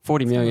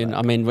 40 million.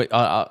 I mean,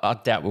 I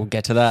doubt we'll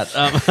get to that.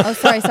 Oh,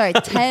 sorry.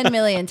 10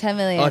 million.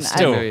 Oh,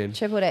 still. 10 million.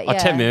 Tripled it, Oh, yeah.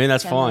 10 million,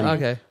 that's 10 fine.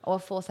 million. Okay. Or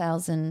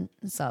 4,000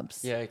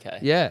 subs. Yeah, okay.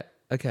 Yeah.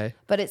 Okay.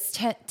 But it's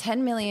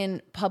 10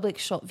 million public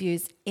short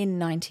views in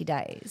 90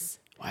 days.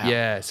 Wow.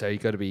 Yeah. So you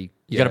got to be.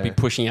 You got to be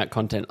pushing out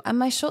content. And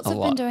my shorts A have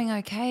lot. been doing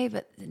okay,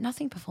 but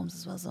nothing performs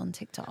as well as on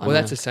TikTok. Well,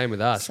 that's the same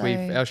with us. So-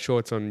 Our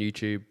shorts on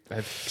YouTube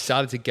have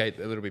started to get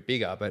a little bit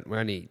bigger, but we're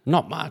only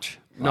Not much.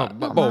 Not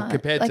Not well much.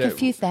 compared like to a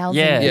few thousand.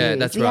 Yeah. views. Yeah,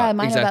 that's right. Yeah,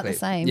 mine exactly. are about the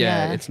same.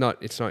 Yeah, Yeah,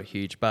 it's not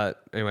huge,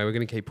 but anyway, we're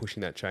going to keep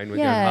pushing that train. We're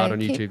yeah, going hard on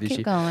keep, YouTube this keep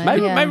year.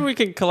 Going. Maybe we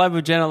can collab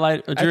with Jenna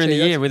during Actually, the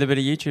year that's- with a bit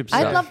of YouTube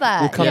stuff. I'd love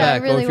that. We'll come yeah,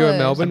 back. I really or if you're in would.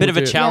 Melbourne, A bit of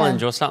we'll a do-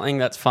 challenge or something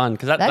that's fun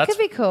because that's, could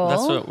be cool.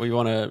 That's what we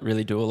want to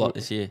really do a lot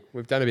this year.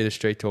 We've done a bit of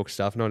street talk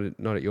stuff, not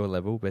at your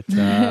level, but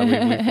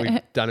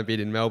we've done a bit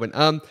in Melbourne.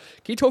 Can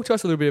you talk to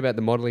us a little bit about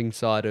the modelling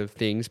side of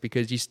things,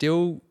 because you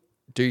still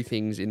do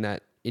things in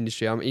that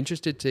industry? I'm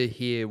interested to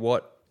hear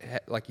what,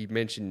 like you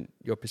mentioned,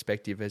 your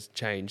perspective has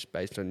changed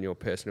based on your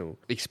personal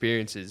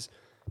experiences.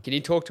 Can you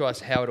talk to us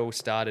how it all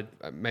started,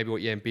 maybe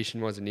what your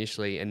ambition was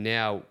initially, and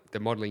now the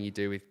modelling you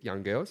do with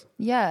young girls?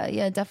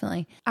 Yeah,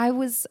 definitely.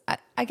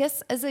 I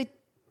guess as a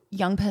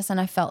young person,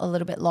 I felt a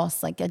little bit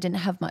lost. Like I didn't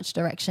have much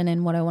direction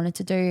in what I wanted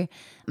to do.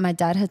 My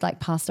dad had like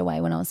passed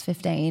away when I was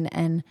 15,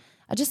 and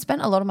I just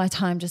spent a lot of my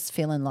time just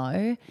feeling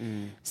low.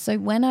 So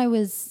when I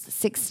was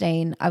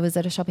 16, I was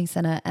at a shopping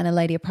centre and a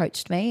lady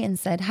approached me and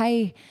said,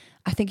 "Hey,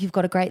 I think you've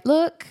got a great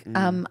look.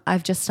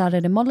 I've just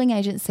started a modelling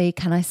agency.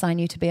 Can I sign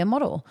you to be a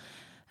model?"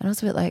 And I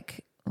was a bit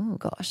like, oh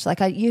gosh, like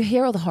you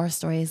hear all the horror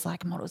stories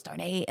like models don't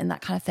eat and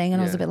that kind of thing.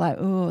 And I was a bit like,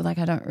 oh, like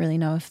I don't really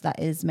know if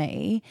that is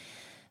me.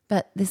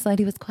 But this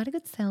lady was quite a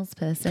good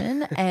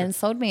salesperson and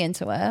sold me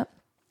into it.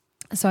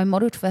 So I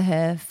modelled for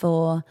her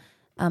for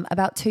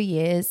about 2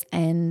 years.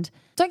 And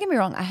don't get me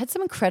wrong, I had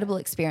some incredible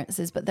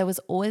experiences, but there was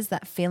always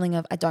that feeling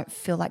of I don't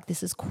feel like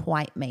this is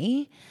quite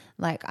me.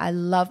 Like I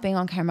love being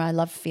on camera. I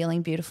love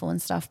feeling beautiful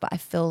and stuff, but I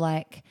feel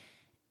like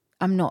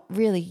I'm not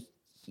really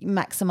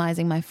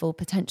maximizing my full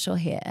potential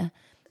here.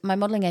 My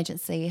modelling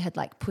agency had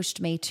like pushed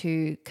me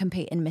to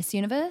compete in Miss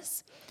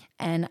Universe,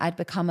 and I'd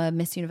become a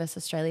Miss Universe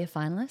Australia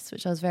finalist,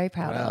 which I was very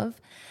proud of.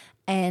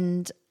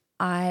 And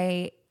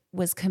I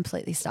was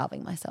completely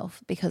starving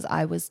myself because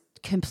I was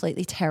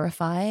completely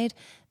terrified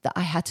that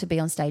I had to be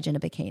on stage in a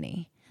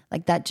bikini.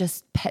 Like that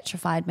just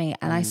petrified me.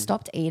 And I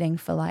stopped eating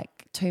for like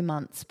 2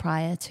 months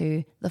prior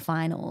to the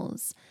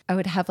finals. I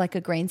would have like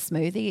a green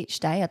smoothie each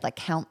day. I'd like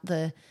count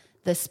the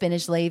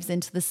spinach leaves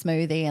into the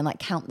smoothie and like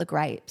count the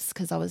grapes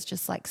because I was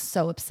just like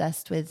so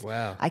obsessed with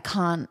I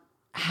can't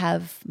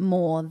have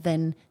more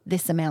than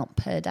this amount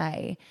per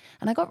day.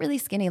 And I got really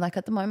skinny. Like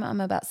at the moment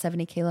I'm about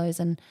 70 kilos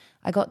and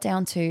I got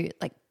down to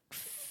like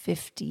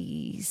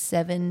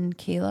 57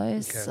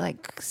 kilos,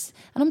 like,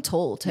 and I'm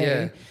tall too.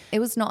 Yeah. It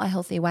was not a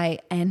healthy weight.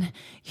 And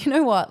you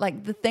know what?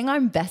 Like the thing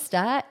I'm best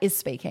at is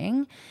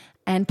speaking.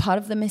 And part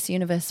of the Miss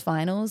Universe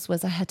finals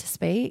was I had to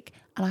speak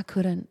and I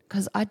couldn't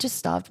because I just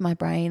starved my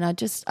brain.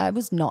 I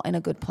was not in a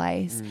good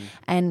place.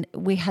 And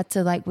we had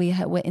to like,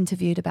 were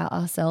interviewed about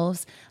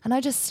ourselves and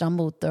I just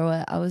stumbled through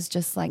it. I was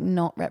just like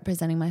not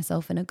representing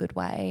myself in a good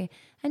way.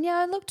 And yeah,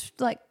 I looked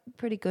like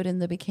pretty good in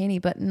the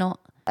bikini, but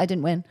I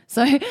didn't win.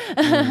 So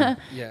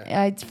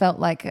I felt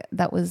like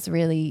that was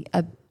really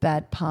a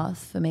bad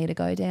path for me to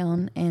go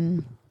down.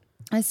 And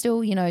I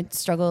still,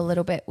 struggle a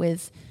little bit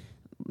with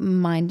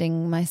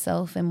minding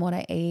myself and what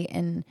I eat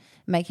and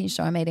making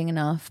sure I'm eating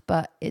enough.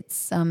 But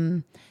it's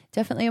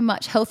definitely a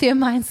much healthier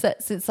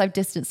mindset since I've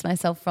distanced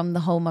myself from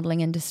the whole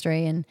modelling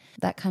industry and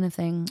that kind of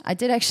thing. I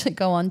did actually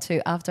go on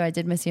to, after I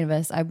did Miss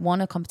Universe, I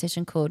won a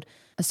competition called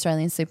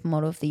Australian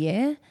Supermodel of the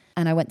Year.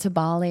 And I went to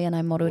Bali and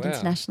I modelled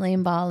internationally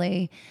in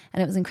Bali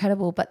and it was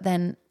incredible. But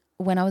then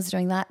when I was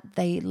doing that,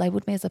 they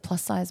labelled me as a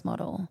plus size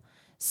model.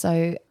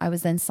 So I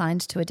was then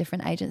signed to a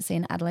different agency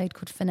in Adelaide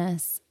called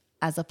Finesse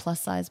as a plus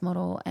size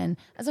model. And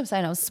as I'm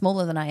saying, I was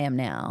smaller than I am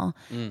now.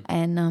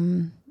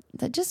 And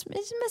that it just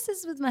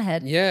messes with my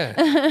head. Yeah,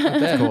 I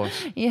bet. Of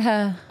course.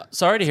 Yeah.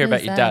 Sorry to hear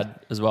about your dad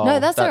as well. No,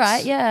 that's all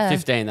right, yeah.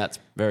 15, that's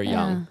very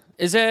young.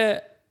 Is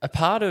there a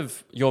part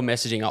of your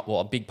messaging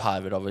a big part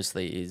of it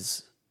obviously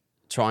is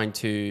trying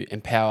to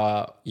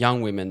empower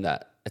young women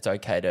that it's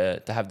okay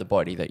to have the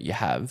body that you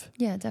have?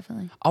 Yeah,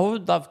 definitely. I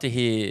would love to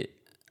hear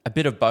a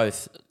bit of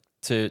both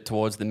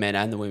towards the men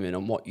and the women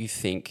on what you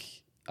think,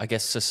 I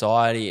guess,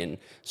 society and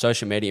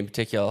social media in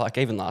particular. Like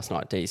even last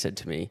night, Dee said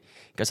to me,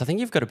 he goes, I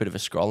think you've got a bit of a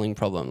scrolling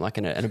problem, like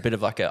and a bit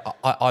of like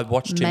I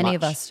watch too much. Many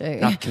of us do.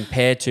 And I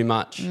compare too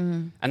much.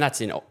 And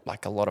that's in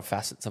like a lot of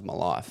facets of my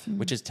life,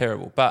 which is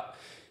terrible. But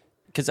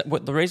because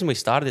the reason we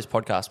started this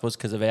podcast was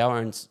because of our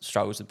own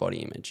struggles with body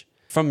image.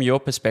 From your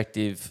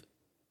perspective,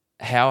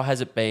 how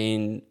has it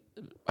been,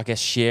 I guess,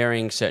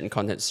 sharing certain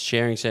content,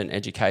 sharing certain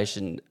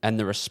education and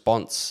the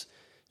response,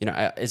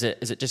 is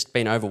it just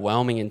been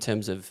overwhelming in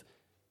terms of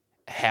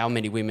how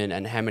many women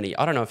and how many,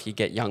 I don't know if you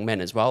get young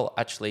men as well,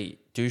 actually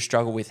do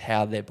struggle with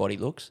how their body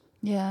looks?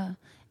 Yeah,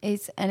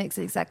 it's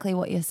exactly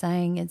what you're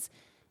saying. It's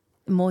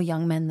more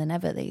young men than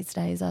ever these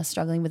days are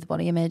struggling with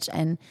body image,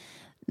 and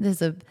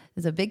there's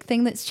a big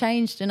thing that's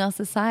changed in our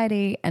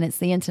society, and it's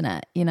the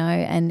internet,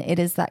 and it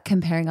is that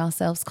comparing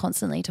ourselves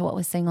constantly to what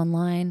we're seeing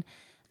online.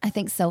 I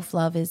think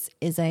self-love is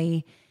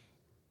a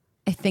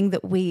thing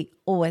that we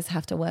always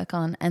have to work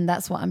on, and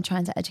that's what I'm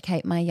trying to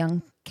educate my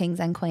young kings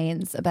and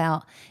queens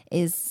about,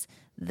 is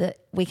that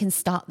we can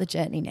start the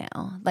journey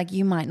now. Like,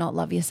 you might not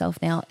love yourself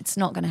now. It's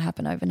not going to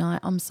happen overnight.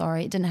 I'm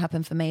sorry. It didn't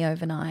happen for me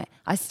overnight.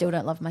 I still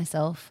don't love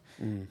myself.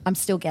 I'm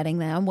still getting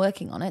there. I'm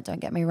working on it.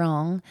 Don't get me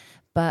wrong.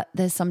 But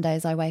there's some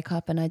days I wake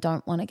up and I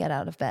don't want to get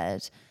out of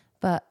bed.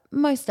 But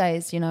most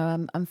days, you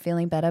know, I'm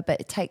feeling better, but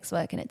it takes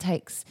work, and it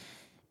takes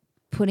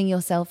putting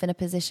yourself in a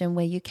position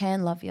where you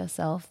can love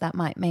yourself. That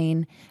might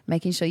mean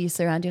making sure you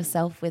surround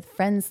yourself with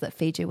friends that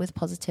feed you with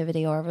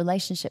positivity, or a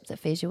relationship that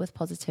feeds you with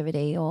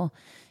positivity. Or,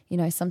 you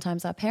know,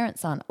 sometimes our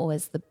parents aren't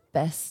always the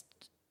best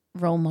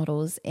role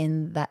models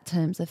in that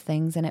terms of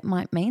things, and it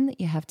might mean that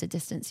you have to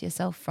distance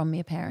yourself from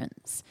your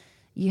parents.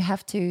 You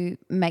have to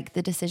make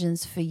the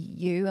decisions for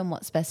you and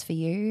what's best for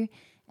you.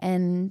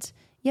 And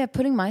yeah,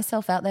 putting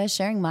myself out there,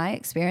 sharing my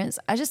experience,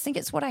 I just think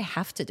it's what I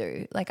have to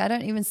do. Like, I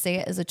don't even see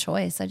it as a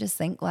choice. I just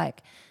think,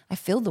 like, I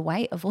feel the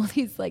weight of all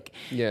these like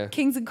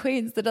kings and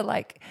queens that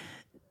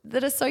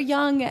are so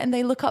young, and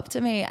they look up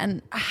to me,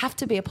 and I have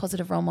to be a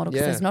positive role model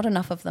because there's not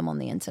enough of them on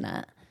the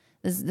internet.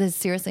 There's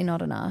seriously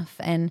not enough.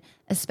 And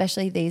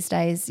especially these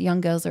days,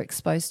 young girls are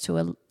exposed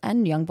to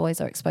and young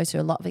boys are exposed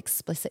to a lot of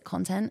explicit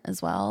content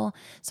as well.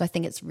 So I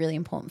think it's really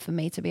important for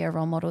me to be a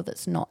role model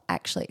that's not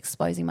actually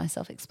exposing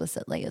myself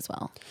explicitly as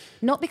well.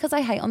 Not because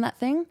I hate on that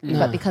thing,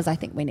 but because I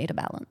think we need a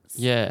balance.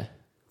 Yeah.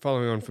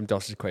 Following on from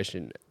Doss's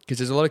question, because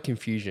there's a lot of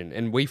confusion,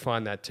 and we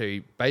find that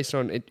too, based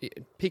on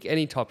pick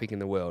any topic in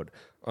the world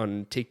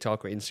on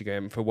TikTok or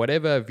Instagram, for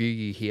whatever view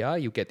you hear,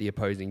 you'll get the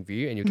opposing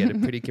view, and you'll get a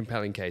pretty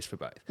compelling case for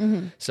both.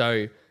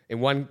 So in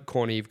one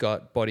corner, you've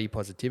got body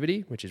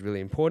positivity, which is really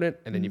important,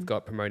 and then you've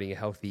got promoting a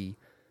healthy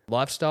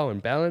lifestyle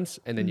and balance,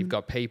 and then you've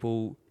got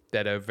people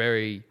that are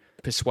very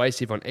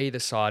persuasive on either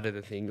side of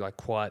the thing, like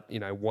quite, you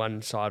know,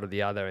 one side or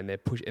the other, and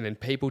and then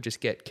people just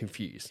get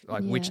confused,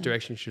 like which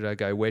direction should I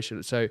go, where should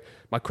it? So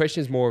my question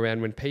is more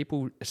around when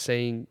people are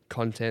seeing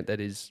content that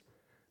is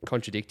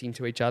contradicting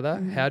to each other,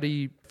 how do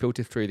you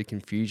filter through the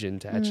confusion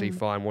to actually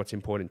find what's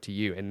important to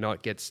you and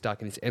not get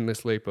stuck in this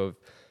endless loop of,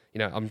 you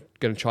know, I'm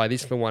going to try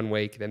this for 1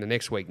 week, then the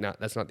next week, no,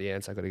 that's not the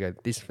answer. I've got to go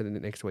this for the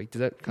next week.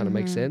 Does that kind of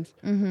make sense?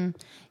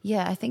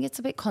 Yeah, I think it's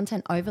a bit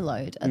content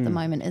overload at the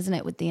moment, isn't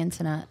it, with the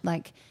internet?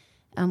 Like,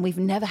 we've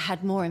never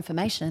had more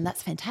information, and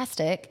that's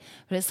fantastic.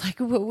 But it's like,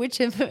 well,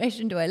 which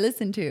information do I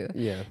listen to?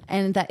 Yeah.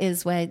 And that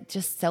is where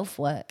just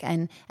self-work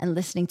and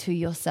listening to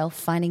yourself,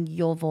 finding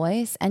your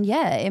voice. And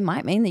yeah, it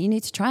might mean that you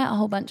need to try out a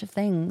whole bunch of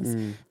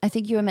things. I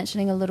think you were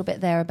mentioning a little bit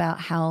there about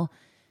how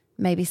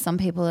maybe some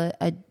people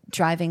are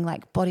driving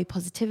like body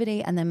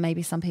positivity, and then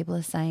maybe some people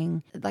are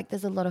saying, like,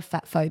 there's a lot of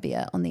fat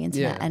phobia on the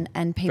internet,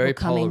 and people very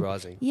coming,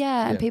 polarizing.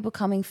 and people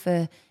coming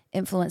for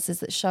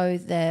influencers that show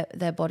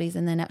their bodies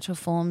in their natural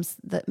forms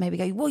that maybe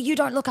go, well, you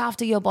don't look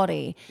after your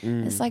body.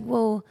 It's like,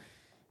 well,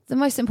 the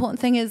most important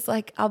thing is,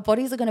 like, our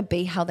bodies are going to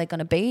be how they're going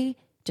to be.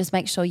 Just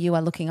make sure you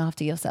are looking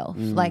after yourself.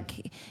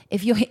 Like,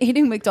 if you're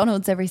eating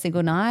McDonald's every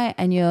single night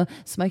and you're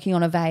smoking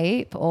on a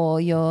vape,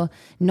 or you're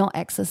not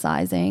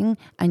exercising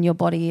and your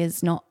body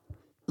is not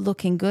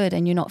looking good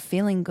and you're not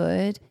feeling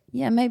good,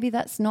 yeah, maybe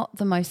that's not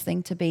the most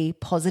thing to be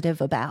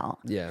positive about.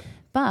 Yeah.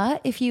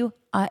 But if you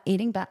are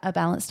eating a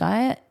balanced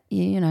diet,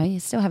 you know, you're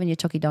still having your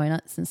chalky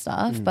donuts and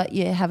stuff, but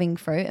you're having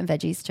fruit and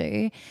veggies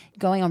too,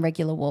 going on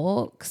regular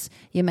walks,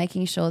 you're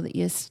making sure that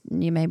you're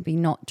maybe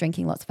not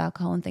drinking lots of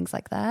alcohol and things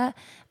like that,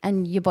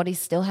 and your body's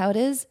still how it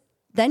is,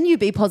 then you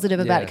be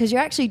positive about it, because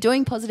you're actually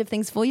doing positive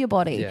things for your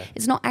body. Yeah.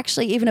 It's not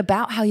actually even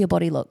about how your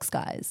body looks,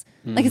 guys.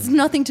 Like, it's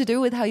nothing to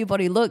do with how your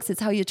body looks. It's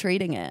how you're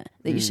treating it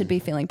that you should be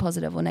feeling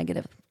positive or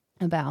negative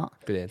about.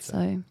 Good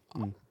answer.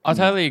 So, I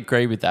totally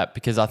agree with that,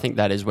 because I think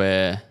that is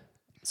where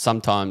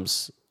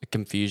sometimes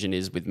confusion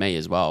is with me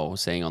as well,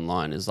 seeing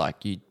online, is like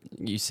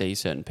you see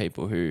certain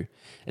people who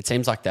it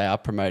seems like they are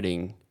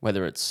promoting,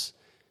 whether it's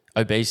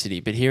obesity,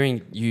 but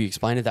hearing you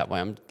explain it that way,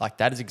 I'm like,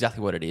 that is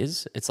exactly what it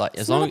is. It's like,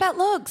 it's not about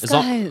looks,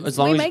 guys.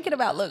 We make it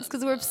about looks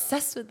because we're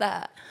obsessed with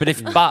that.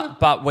 But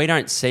but we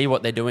don't see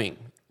what they're doing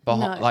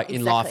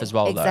in life as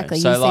well, though. Exactly.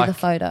 So, you like, see the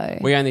photo.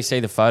 We only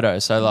see the photo.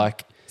 So,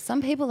 like,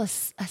 some people are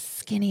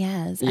skinny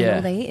as, and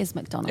all they eat is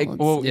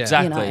McDonald's.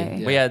 Exactly. You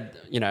know?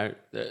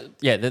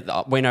 We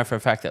had, we know for a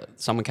fact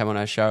that someone came on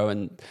our show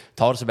and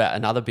told us about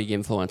another big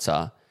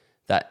influencer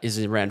that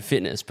is around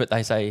fitness, but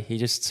they say he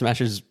just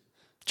smashes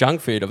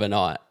junk food of a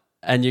night.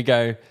 And you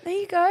go, there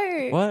you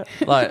go. What?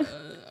 Like,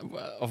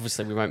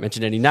 obviously we won't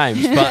mention any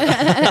names, but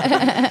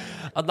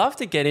I'd love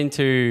to get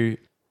into,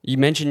 you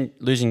mentioned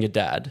losing your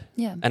dad.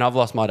 Yeah. And I've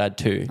lost my dad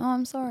too. Oh,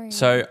 I'm sorry.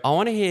 So I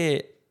want to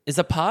hear, is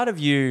a part of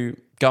you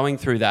going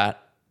through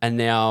that and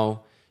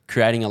now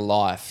creating a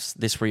life,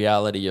 this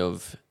reality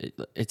of,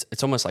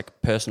 it's almost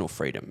like personal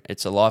freedom.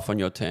 It's a life on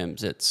your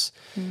terms. It's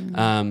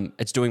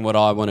doing what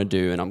I want to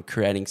do, and I'm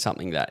creating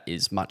something that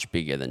is much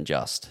bigger than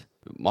just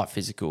my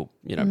physical,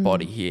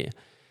 body here.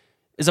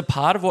 Is a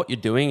part of what you're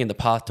doing and the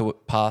path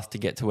to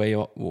get to where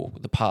you are, well,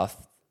 the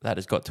path that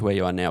has got to where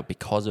you are now,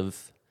 because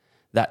of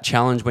that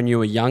challenge when you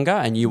were younger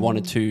and you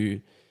wanted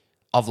to,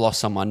 I've lost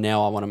someone,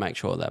 now I want to make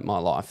sure that my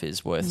life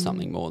is worth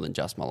something more than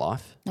just my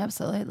life?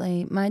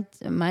 Absolutely.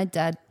 My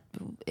dad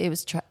it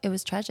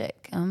was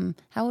tragic.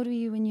 How old were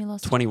you when you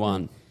lost?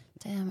 21.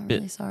 Damn, I'm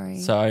really sorry.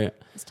 So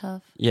it's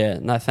tough. Yeah,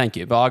 no, thank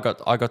you. But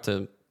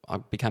I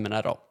became an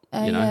adult.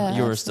 Yeah,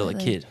 you were still a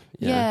kid.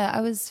 Yeah,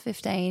 I was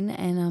 15,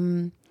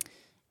 and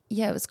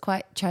it was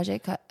quite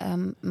tragic.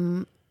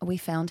 We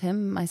found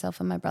him, myself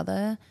and my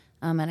brother,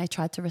 and I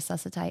tried to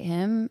resuscitate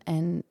him,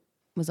 and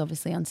was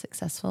obviously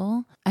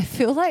unsuccessful. I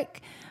feel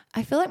like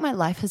my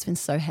life has been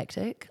so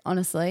hectic,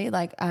 honestly.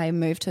 Like, I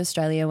moved to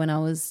Australia when I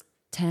was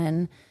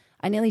 10.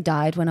 I nearly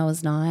died when I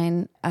was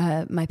 9.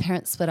 My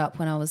parents split up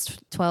when I was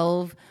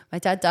 12. My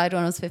dad died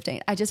when I was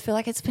 15. I just feel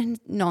like it's been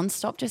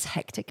nonstop just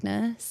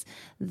hecticness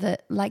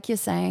that, like you're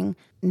saying,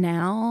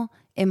 now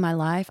in my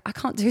life, I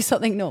can't do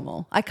something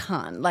normal. I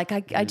can't. Like,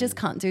 I just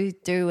can't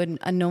do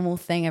a normal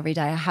thing every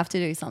day. I have to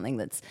do something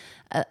that's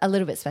a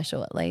little bit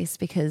special, at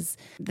least, because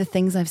the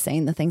things I've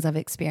seen, the things I've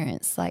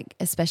experienced, like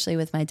especially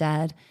with my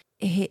dad,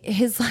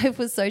 his life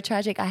was so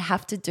tragic. I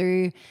have to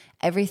do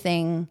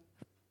everything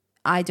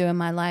I do in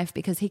my life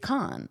because he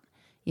can't,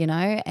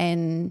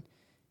 and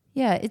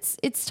yeah,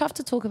 it's tough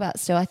to talk about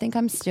still. I think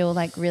I'm still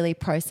like really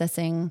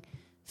processing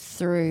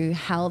through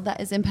how that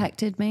has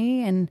impacted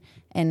me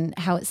and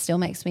how it still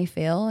makes me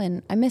feel.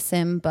 And I miss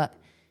him, but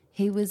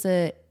he was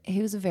a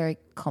very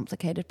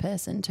complicated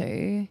person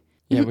too.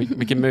 Yeah,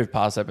 we can move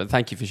past that, but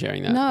thank you for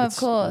sharing that. No, of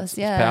course.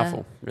 It's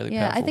powerful, really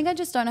powerful. I think I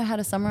just don't know how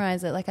to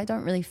summarize it. Like, I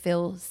don't really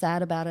feel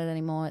sad about it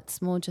anymore.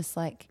 It's more just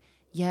like,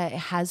 yeah, it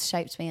has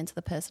shaped me into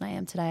the person I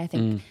am today. I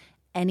think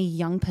any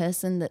young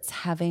person that's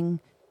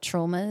having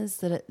traumas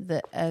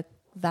that are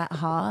that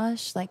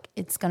harsh, like,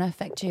 it's going to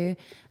affect you.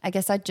 I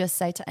guess I'd just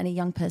say to any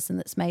young person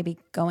that's maybe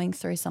going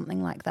through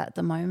something like that at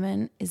the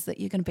moment is that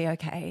you're going to be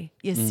okay.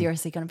 You're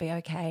seriously going to be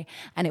okay,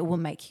 and it will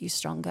make you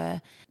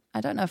stronger.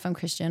 I don't know if I'm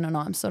Christian or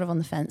not. I'm sort of on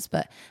the fence,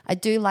 but I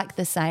do like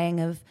the saying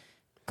of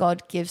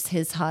God gives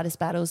his hardest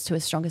battles to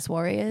his strongest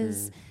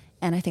warriors.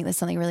 And I think there's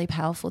something really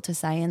powerful to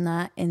say in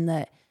that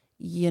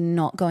you're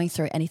not going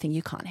through anything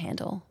you can't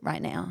handle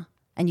right now,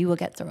 and you will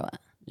get through it.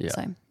 Yeah.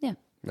 So, yeah.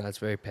 No, it's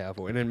very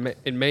powerful. And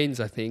it means,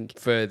 I think,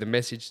 for the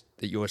message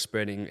that you're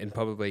spreading, and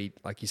probably,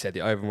 like you said,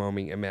 the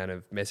overwhelming amount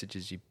of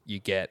messages you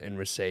get and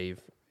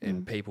receive,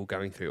 and people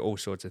going through all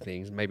sorts of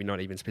things, maybe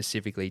not even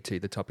specifically to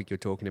the topic you're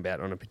talking about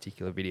on a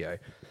particular video,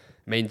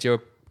 means you're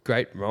a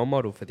great role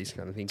model for this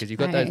kind of thing, because you've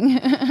got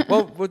that.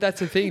 well,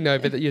 that's the thing, though.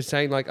 But you're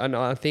saying, like,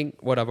 I think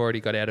what I've already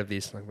got out of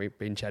this, like, we've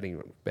been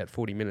chatting about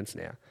 40 minutes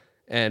now,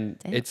 and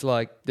it's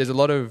like there's a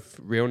lot of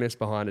realness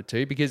behind it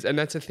too. And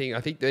that's the thing.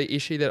 I think the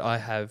issue that I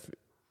have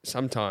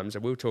sometimes,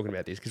 and we were talking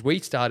about this, because we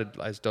started,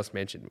 as Dos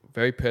mentioned,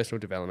 very personal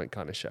development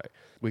kind of show.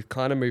 We've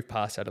kind of moved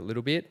past that a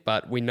little bit,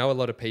 but we know a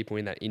lot of people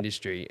in that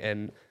industry,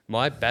 and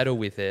my battle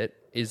with it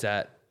is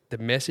that the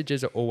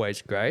messages are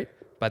always great,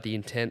 but the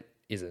intent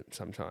isn't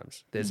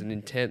sometimes. There's an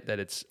intent that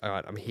it's, all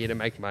right, I'm here to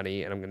make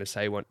money, and I'm going to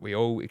say what we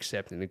all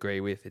accept and agree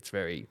with. It's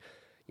very,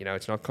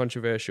 it's not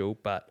controversial,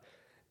 but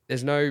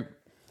there's no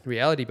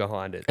reality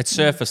behind it. It's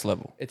surface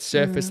level. It's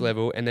surface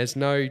level, and there's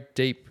no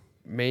deep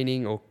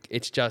meaning, or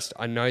it's just,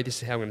 I know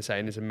this is how I'm going to say it,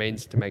 and it's a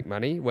means to make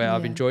money, where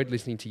I've enjoyed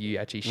listening to you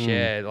actually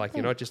share, like,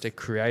 you're not just a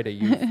creator,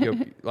 you're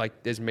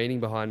like, there's meaning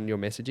behind your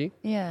messaging.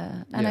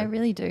 Yeah. And I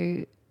really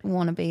do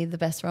want to be the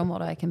best role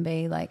model I can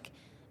be. Like,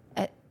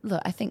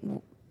 look, I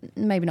think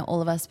maybe not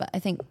all of us, but I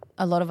think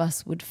a lot of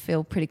us would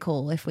feel pretty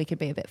cool if we could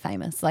be a bit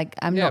famous. Like,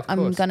 I'm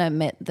going to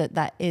admit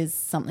that is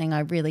something I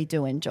really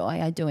do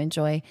enjoy. I do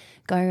enjoy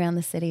going around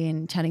the city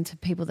and chatting to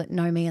people that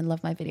know me and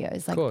love my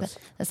videos. Like,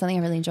 that's something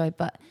I really enjoy.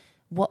 But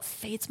what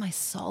feeds my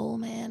soul,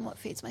 man,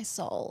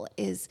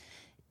 is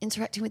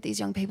interacting with these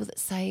young people that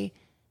say,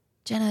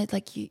 Jenna,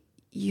 like,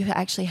 you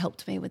actually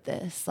helped me with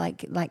this.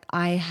 Like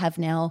I have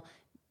now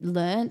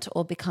learnt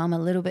or become a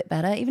little bit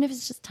better, even if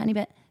it's just a tiny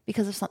bit,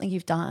 because of something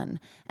you've done.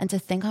 And to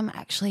think I'm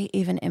actually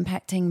even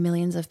impacting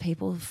millions of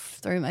people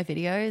through my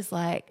videos,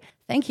 like,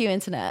 thank you,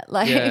 internet.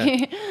 Like,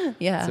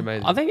 It's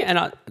amazing. I think,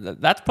 and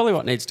that's probably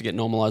what needs to get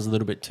normalized a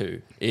little bit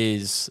too,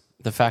 is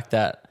the fact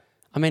that,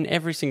 I mean,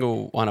 every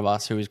single one of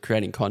us who is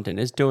creating content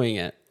is doing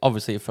it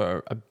obviously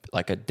for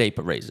a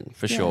deeper reason,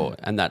 for sure.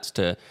 And that's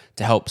to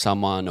help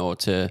someone, or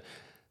to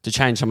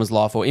change someone's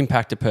life, or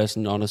impact a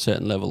person on a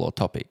certain level or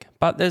topic.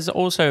 But there's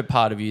also a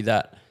part of you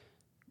that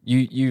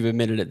you've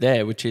admitted it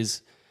there, which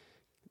is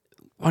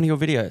one of your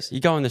videos.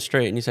 You go on the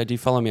street and you say, do you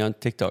follow me on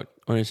TikTok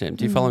or Instagram?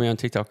 Do you follow me on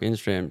TikTok or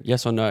Instagram?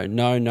 Yes or no?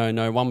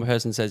 No. One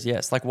person says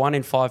yes. Like, 1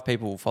 in 5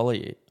 people will follow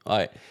you.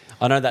 I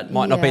know that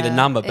might not be the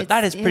number, but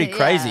that is pretty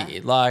crazy,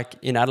 like,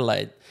 in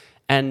Adelaide.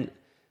 And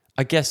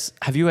I guess,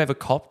 have you ever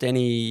copped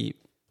any,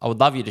 I would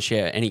love you to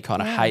share any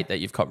kind of hate that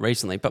you've copped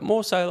recently, but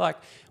more so, like,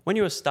 when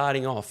you were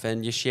starting off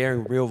and you're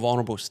sharing real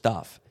vulnerable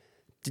stuff,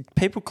 did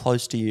people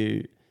close to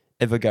you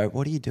ever go,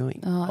 what are you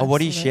doing? Or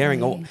what are you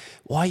sharing? Or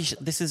why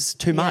this is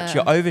too much,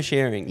 you're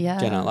oversharing,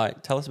 Jenna.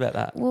 Like, tell us about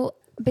that. Well,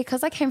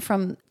 because I came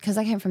from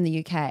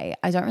the UK,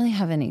 I don't really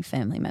have any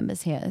family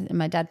members here, and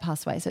my dad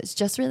passed away, so it's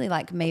just really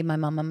like me, my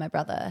mum, and my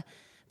brother.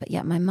 But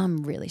yeah, my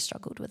mum really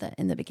struggled with it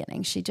in the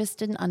beginning. She just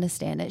didn't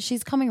understand it.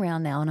 She's coming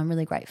around now and I'm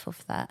really grateful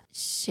for that.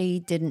 She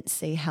didn't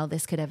see how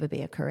this could ever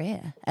be a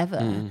career,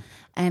 ever.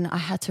 And I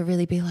had to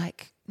really be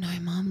like, no,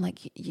 Mum, like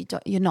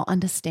you're not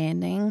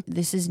understanding.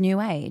 This is new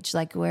age.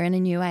 Like we're in a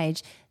new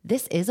age.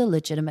 This is a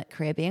legitimate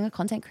career. Being a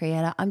content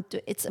creator,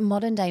 it's a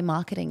modern day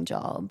marketing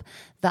job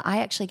that I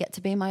actually get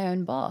to be my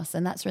own boss,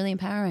 and that's really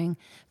empowering.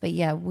 But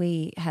yeah,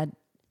 we had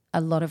a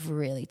lot of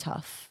really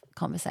tough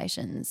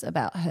conversations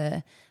about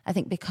her. I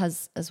think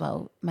because as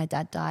well my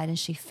dad died and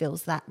she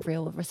feels that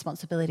real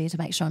responsibility to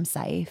make sure I'm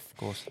safe. Of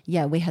course.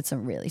 Yeah, we had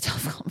some really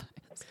tough conversations.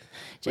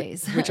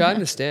 Jeez. Which I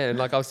understand.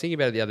 Like I was thinking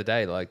about it the other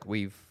day, like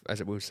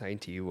as we were saying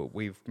to you,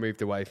 we've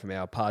moved away from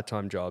our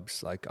part-time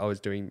jobs. Like I was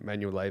doing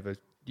manual labour,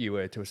 you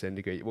were to a certain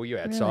degree. Well, you're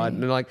outside.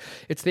 Really? And like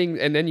it's thing,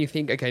 and then you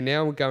think, okay,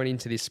 now we're going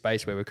into this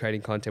space where we're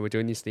creating content, we're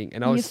doing this thing.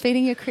 And You're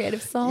feeding your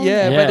creative soul.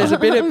 Yeah, but there's a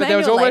bit of, but there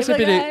was Manual almost a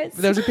labour, bit guys.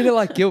 of, there was a bit of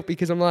like guilt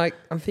because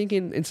I'm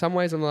thinking in some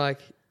ways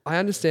I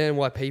understand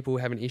why people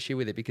have an issue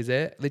with it because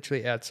they're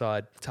literally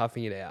outside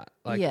toughing it out.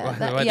 Like, Yeah, like,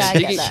 that- they're yeah, I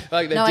digging, get that.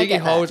 like they're No, I digging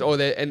get that. holes or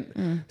they're,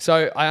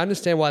 so I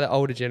understand why the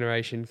older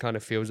generation kind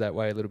of feels that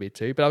way a little bit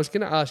too. But I was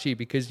going to ask you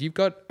because you've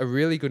got a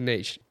really good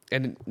niche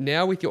and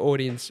now with your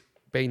audience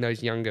being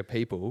those younger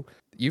people,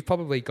 you've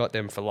probably got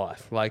them for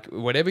life. Like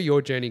whatever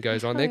your journey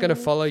goes on, they're going to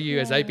follow you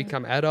as they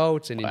become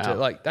adults and into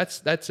like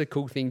that's a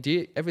cool thing. Do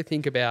you ever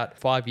think about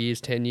 5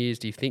 years, 10 years?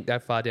 Do you think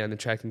that far down the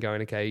track and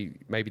going, okay,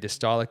 maybe the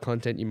style of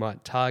content you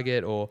might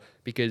target or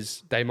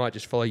because they might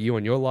just follow you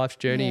on your life's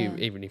journey, Yeah.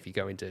 even if you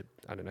go into,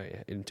 I don't know,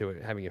 into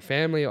having a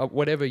family or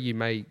whatever you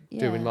may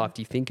do in Yeah. life.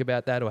 Do you think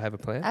about that or have a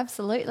plan?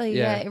 Absolutely.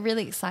 Yeah. Yeah. It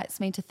really excites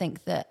me to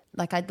think that,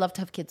 like, I'd love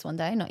to have kids one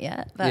day, not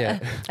yet, but Yeah.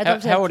 I'd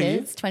love to How have old are you?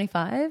 kids,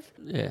 25.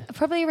 Yeah.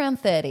 Probably around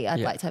 30, I'd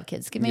Yeah. like to have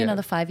kids. Give me Yeah.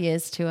 another 5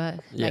 years to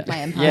make my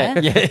Yeah.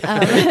 empire.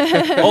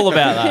 Yeah. All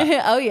about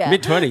that. Oh, yeah.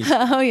 Mid-20s.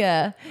 Oh,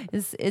 yeah.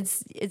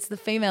 It's the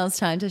female's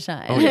time to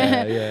shine. Oh,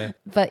 yeah.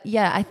 But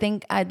yeah, I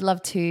think I'd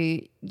love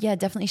to,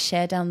 definitely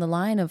share down the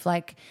line of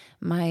like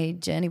my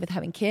journey with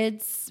having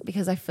kids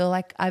because I feel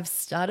like I've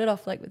started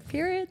off like with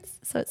periods.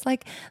 So it's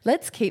like,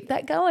 let's keep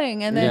that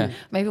going. And then Yeah.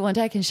 maybe one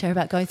day I can share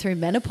about going through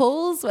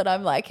menopause when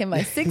I'm like in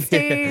my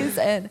 60s.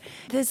 And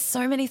there's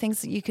so many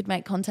things that you could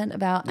make content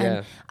about. Yeah.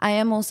 And I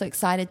am also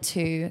excited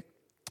to,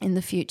 in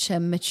the future,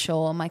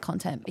 mature my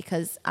content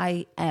because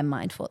I am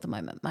mindful at the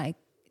moment. My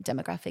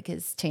demographic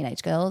is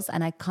teenage girls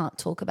and I can't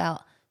talk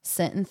about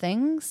certain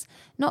things.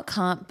 Not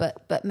can't,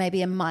 but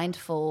maybe am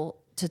mindful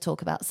to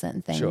talk about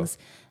certain things Sure.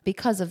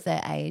 because of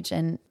their age.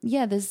 And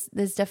yeah, there's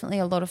definitely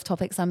a lot of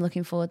topics I'm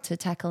looking forward to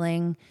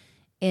tackling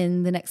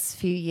in the next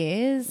few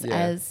years Yeah.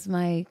 as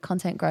my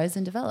content grows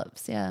and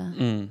develops. Yeah.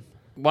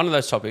 One of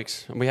those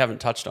topics, and we haven't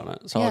touched on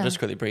it, so I'll Yeah. just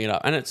quickly bring it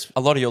up. And it's a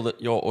lot of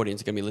your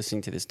audience are going to be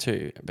listening to this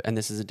too, and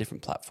this is a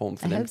different platform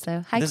for I them. hope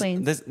so. Hi, this,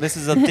 Queens. This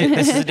is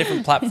a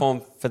different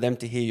platform for them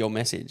to hear your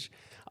message.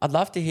 I'd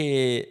love to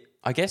hear,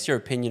 I guess, your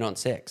opinion on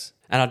sex.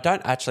 And I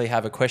don't actually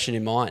have a question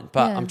in mind,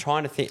 but Yeah. I'm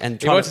trying to think and He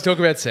trying wants to talk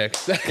about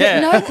sex. Yeah.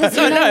 No, because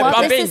you know what?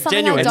 I'm This being is something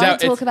genuine. I don't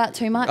It's- talk about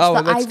too much, Oh,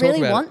 but I let's talk really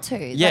about it. want to.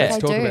 Yeah. Like Let's I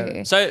talk do. about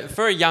it. So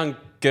for a young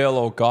girl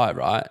or guy,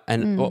 right?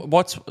 And Mm.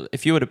 what's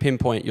if you were to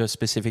pinpoint your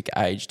specific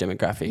age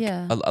demographic,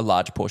 Yeah. a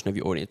large portion of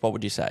your audience, what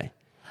would you say?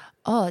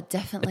 Oh,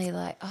 definitely.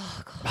 Like,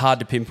 oh god, Hard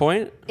to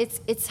pinpoint.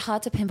 it's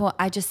hard to pinpoint.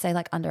 I just say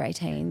like under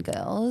 18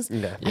 girls.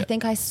 Yeah. I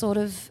think I sort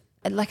of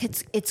like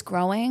it's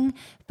growing,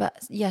 but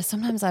yeah,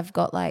 sometimes I've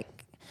got like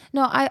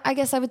no. I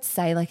guess I would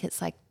say like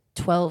it's like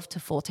 12 to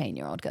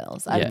 14-year-old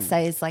girls. I Yeah. would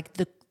say is like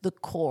the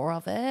core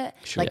of it.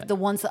 Sure. Like the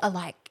ones that are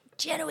like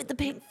Jenna with the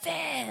pink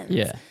fans.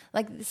 Yeah.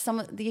 Like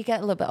you get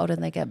a little bit older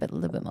and they get a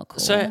little bit more cool.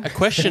 So a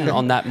question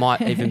on that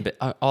might even be,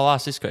 I'll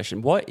ask this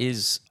question. What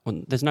is,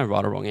 well, there's no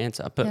right or wrong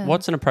answer, but Yeah.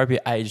 what's an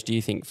appropriate age do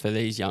you think for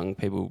these young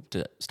people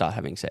to start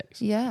having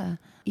sex? Yeah.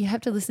 You have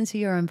to listen to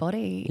your own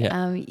body.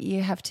 Yeah.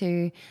 You have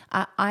to.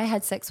 I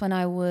had sex when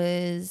I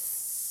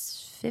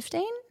was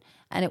 15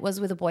 and it was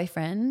with a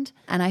boyfriend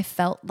and I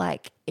felt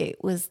like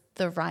it was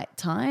the right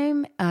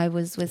time. I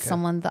was with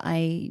someone that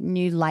I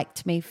knew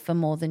liked me for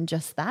more than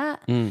just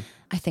that.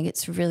 I think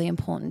it's really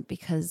important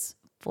because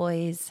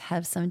boys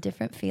have some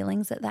different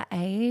feelings at that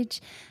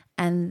age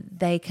and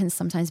they can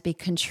sometimes be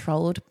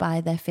controlled by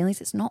their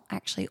feelings. It's not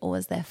actually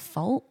always their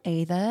fault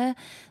either.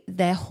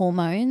 Their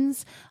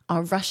hormones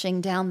are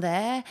rushing down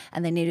there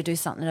and they need to do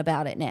something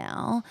about it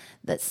now.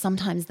 That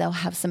sometimes they'll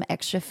have some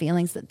extra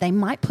feelings that they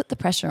might put the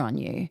pressure on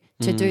you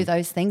to do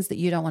those things that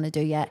you don't want to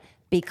do yet.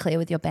 Be clear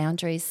with your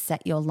boundaries,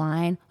 set your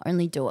line,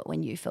 only do it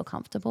when you feel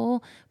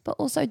comfortable. But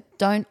also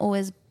don't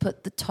always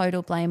put the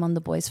total blame on the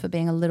boys for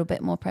being a little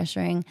bit more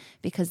pressuring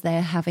because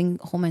they're having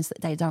hormones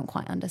that they don't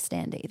quite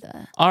understand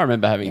either. I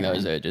remember having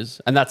those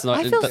urges, and that's not.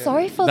 I feel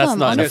sorry for that's them,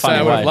 not in a honestly. funny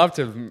I would way. have loved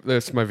to have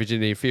lost my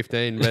virginity at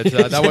 15, but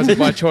that wasn't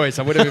my choice.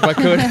 I would have if I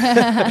could.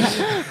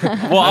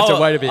 Well, I have to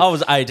wait a bit. I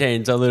was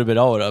 18, so a little bit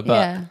older, but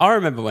Yeah. I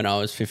remember when I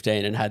was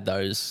 15 and had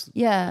those.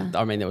 Yeah.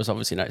 I mean, there was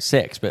obviously no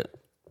sex, but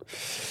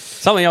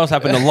something else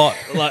happened a lot.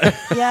 Like,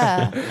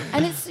 Yeah.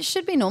 And it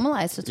should be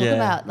normalized to talk Yeah.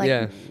 about. Like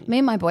Yeah. me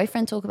and my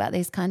boyfriend talk about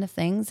these kind of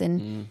things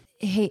and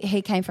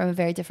he came from a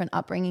very different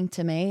upbringing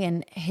to me,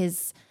 and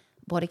his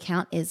body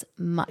count is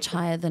much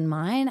higher than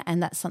mine,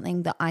 and that's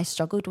something that I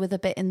struggled with a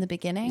bit in the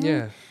beginning.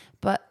 Yeah.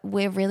 But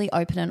we're really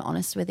open and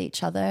honest with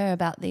each other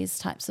about these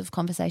types of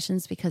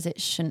conversations because it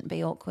shouldn't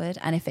be awkward.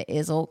 And if it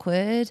is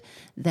awkward,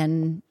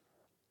 then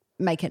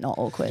make it not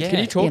awkward. Yeah. Can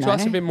you talk to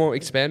us a know? bit more,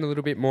 expand a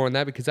little bit more on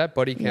that? Because that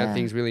body count Yeah.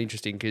 thing is really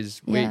interesting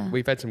because Yeah.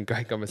 we've had some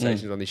great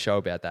conversations on this show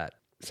about that.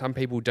 Some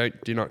people do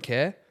not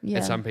care, Yeah.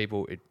 and some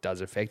people it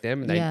does affect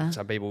them.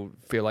 Some people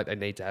feel like they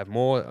need to have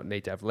more, or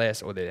need to have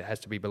less, or there has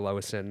to be below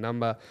a certain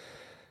number.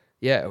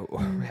 Yeah.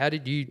 How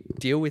did you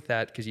deal with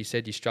that? Because you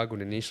said you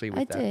struggled initially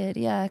with that. I did,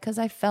 yeah, because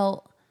I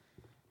felt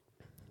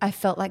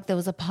like there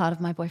was a part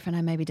of my boyfriend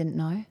I maybe didn't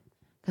know,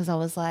 because I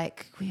was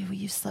like,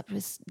 you slept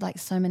with like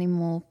so many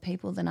more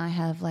people than I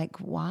have, like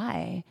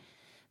why?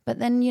 But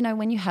then, you know,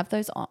 when you have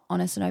those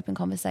honest and open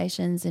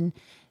conversations, and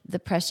the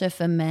pressure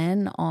for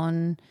men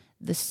on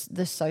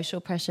the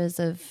social pressures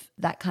of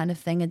that kind of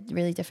thing are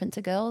really different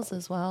to girls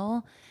as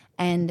well,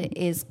 and it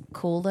is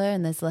cooler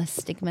and there's less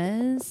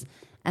stigmas.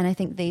 And I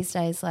think these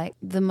days, like,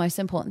 the most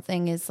important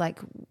thing is like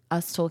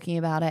us talking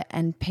about it,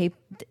 and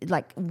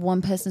like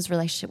one person's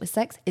relationship with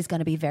sex is going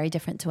to be very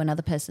different to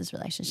another person's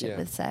relationship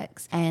with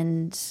sex.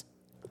 And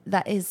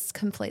that is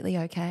completely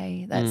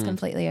okay. That's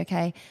completely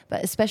okay.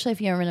 But especially if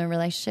you're in a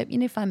relationship, you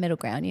need to find middle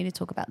ground. You need to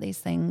talk about these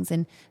things.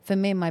 And for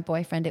me and my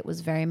boyfriend, it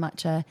was very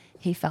much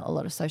he felt a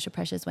lot of social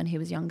pressures when he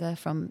was younger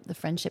from the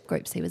friendship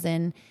groups he was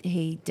in.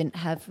 He didn't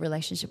have a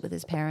relationship with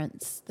his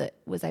parents that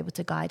was able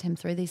to guide him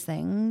through these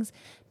things.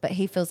 But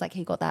he feels like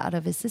he got that out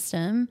of his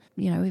system.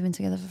 You know, we've been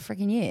together for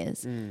freaking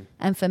years.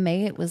 And for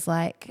me, it was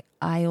like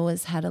I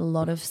always had a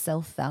lot of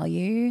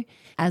self-value.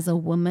 As a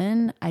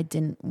woman, I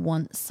didn't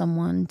want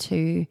someone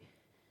to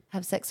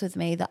have sex with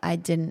me that I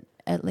didn't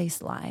at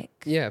least like.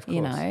 Yeah, of course.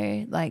 You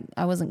know, like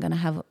I wasn't going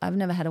to I've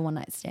never had a one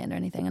night stand or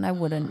anything, and I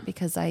wouldn't,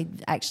 because I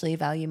actually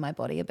value my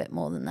body a bit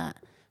more than that.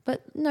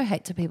 But no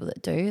hate to people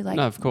that do. Like,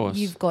 No, of course.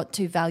 You've got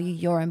to value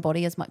your own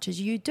body as much as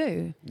you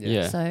do.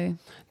 Yeah. So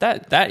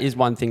That is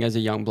one thing as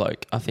a young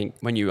bloke. I think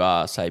when you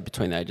are, say,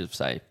 between the ages of,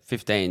 say,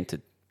 15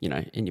 to, you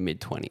know, in your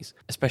mid-20s,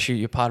 especially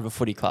you're part of a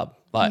footy club,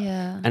 like,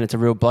 Yeah. and it's a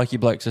real blokey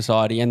bloke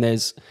society, and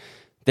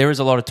there is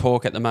a lot of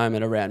talk at the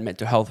moment around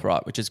mental health,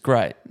 right, which is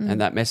great, and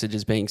that message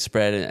is being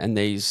spread, and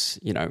these,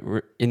 you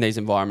know, in these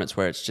environments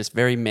where it's just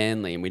very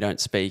manly and we don't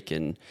speak,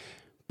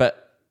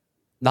 but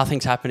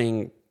nothing's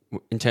happening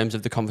in terms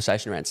of the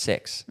conversation around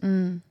sex,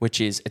 which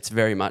is, it's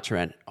very much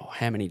around,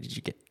 how many did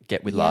you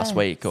get with last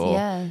week, or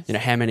you know,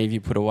 how many have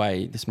you put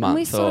away this month, and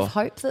we sort or of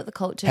hope that the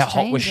culture's how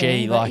hot was she,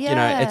 changing, but like, you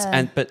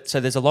know, but so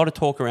there's a lot of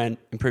talk around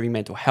improving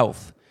mental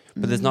health,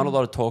 but there's not a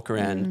lot of talk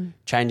around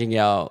changing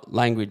our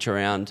language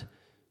around,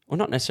 well,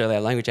 not necessarily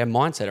our language, our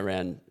mindset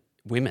around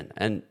women,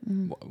 and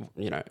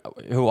you know,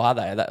 who are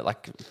they? That,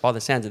 like, by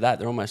the sounds of that,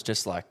 they're almost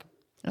just like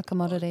a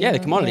commodity. the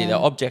commodity. They're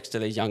objects to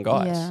these young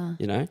guys. Yeah.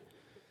 You know.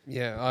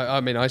 Yeah,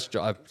 I mean, I've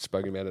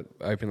spoken about it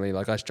openly.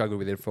 Like, I struggled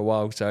with it for a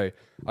while. So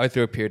I went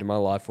through a period in my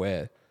life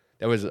where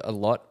there was a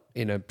lot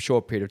in a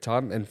short period of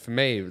time. And for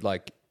me,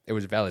 like, it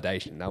was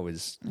validation. That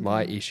was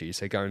my issue.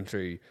 So going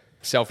through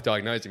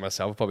self-diagnosing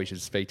myself, I probably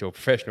should speak to a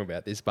professional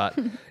about this, but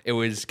it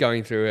was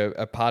going through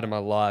a part of my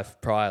life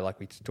prior,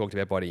 like we talked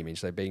about body image,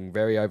 so being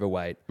very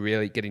overweight,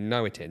 really getting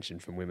no attention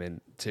from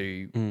women,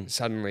 to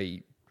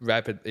suddenly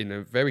rapid in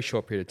a very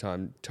short period of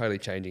time, totally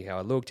changing how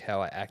I looked,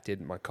 how I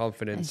acted, my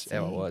confidence,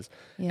 how I was,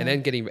 and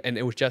then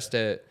it was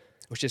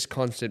just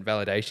constant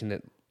validation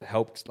that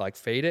helped like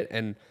feed it,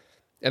 and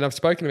I've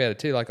spoken about it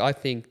too. Like, I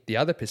think the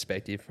other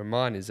perspective from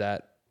mine is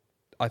that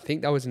I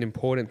think that was an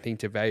important thing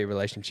to value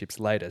relationships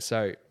later.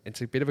 So it's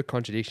a bit of a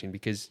contradiction,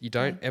 because you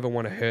don't ever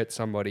want to hurt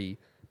somebody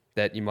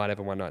that you might have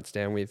a one night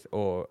stand with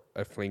or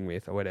a fling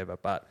with or whatever,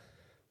 but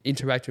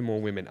interact with more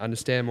women,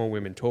 understand more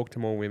women, talk to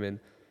more women,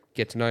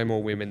 get to know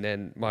more women,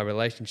 then my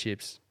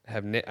relationships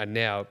are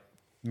now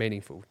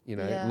meaningful, you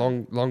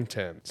know, long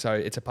term. So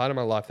it's a part of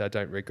my life that I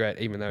don't regret,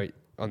 even though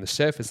on the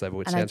surface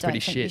level it sounds pretty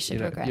shit. You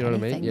should regret you know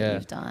what I anything mean? that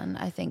you've done.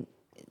 I think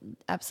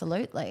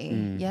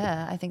absolutely.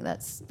 Yeah, I think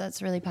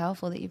that's really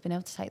powerful that you've been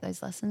able to take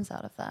those lessons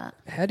out of that.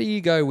 How do you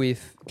go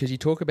with, because you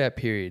talk about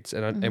periods,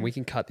 and we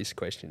can cut this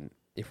question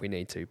if we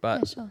need to,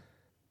 but Sure.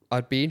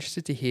 I'd be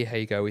interested to hear how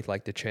you go with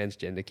like the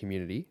transgender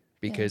community,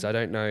 because I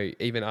don't know,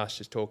 even us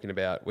just talking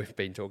about, we've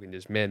been talking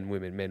just men,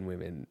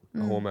 women,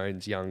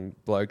 hormones, young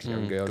blokes,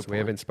 young girls. We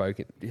haven't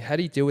spoken. How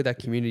do you deal with that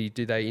community?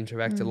 Do they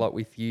interact a lot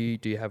with you?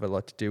 Do you have a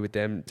lot to do with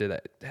them?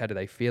 How do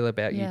they feel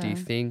about you? Do you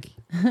think?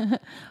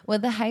 Well,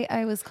 the hate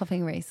I was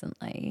copying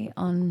recently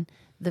on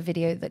the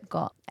video that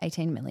got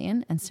 18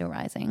 million and still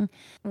rising.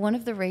 One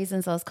of the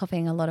reasons I was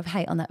copying a lot of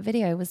hate on that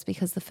video was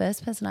because the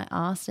first person I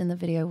asked in the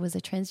video was a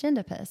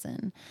transgender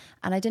person.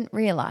 And I didn't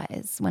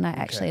realize when I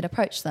actually had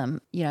approached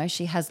them, you know,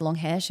 she has long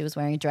hair, she was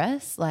wearing a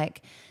dress.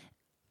 Like,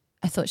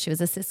 I thought she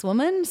was a cis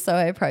woman. So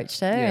I approached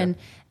her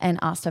and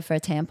asked her for a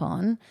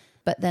tampon.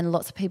 But then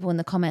lots of people in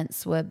the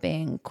comments were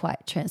being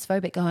quite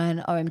transphobic, going,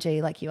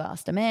 OMG, like you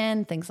asked a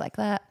man, things like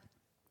that.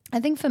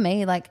 I think for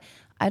me, like,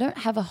 I don't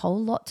have a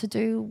whole lot to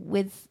do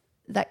with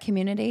that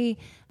community.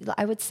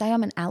 I would say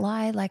I'm an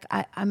ally. Like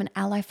I'm an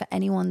ally for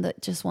anyone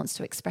that just wants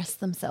to express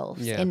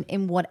themselves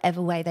in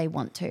whatever way they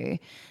want to.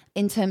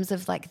 In terms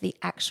of like the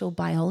actual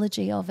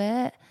biology of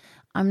it,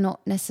 I'm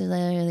not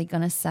necessarily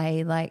going to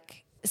say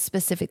like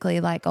specifically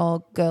like,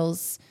 oh,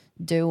 girls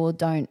do or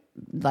don't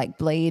like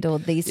bleed, or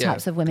these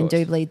types of women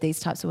do bleed, these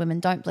types of women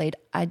don't bleed.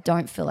 I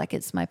don't feel like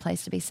it's my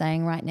place to be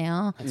saying right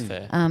now. That's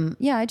fair.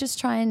 I just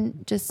try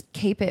and just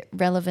keep it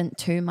relevant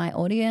to my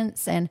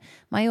audience, and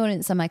my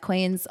audience are my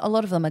queens. A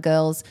lot of them are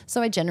girls,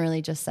 so I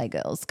generally just say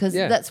girls because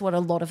that's what a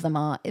lot of them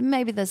are.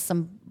 Maybe there's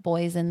some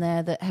boys in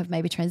there that have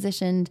maybe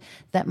transitioned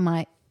that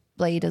might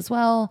bleed as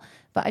well,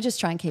 but I just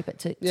try and keep it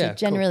to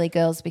generally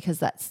girls because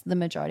that's the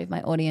majority of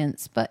my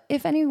audience. But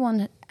if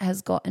anyone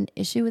has got an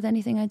issue with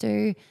anything I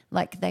do,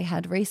 like they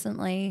had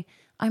recently,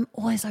 I'm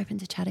always open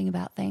to chatting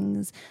about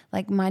things.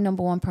 Like my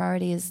number one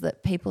priority is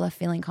that people are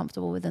feeling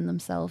comfortable within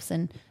themselves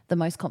and the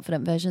most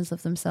confident versions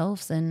of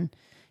themselves. And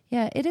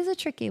yeah, it is a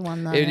tricky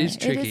one though. It is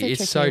tricky.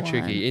 It's so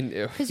tricky.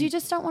 Because you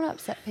just don't want to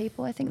upset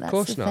people. I think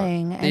that's the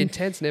thing. The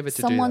intent's never to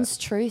do that. Someone's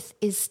truth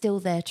is still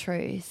their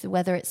truth,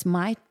 whether it's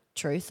my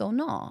truth or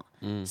not.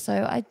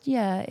 So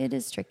it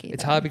is tricky.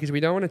 It's hard because we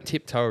don't want to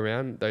tiptoe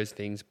around those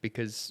things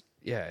because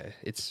anyway,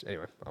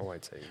 I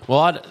won't say.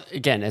 Well,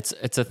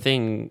 it's a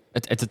thing.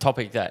 It's a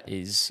topic that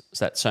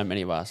so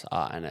many of us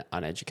are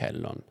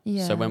uneducated on.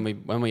 Yeah. So when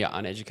we are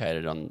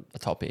uneducated on a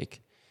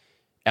topic,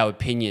 our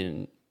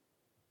opinion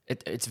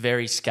it's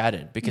very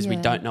scattered because we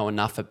don't know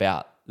enough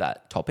about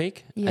that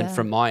topic. Yeah. And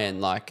from my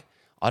end, like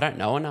I don't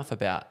know enough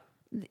about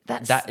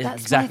that's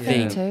exact my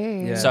thing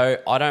too. Yeah. So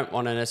I don't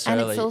want to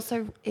necessarily. And it's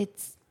also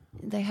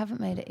they haven't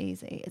made it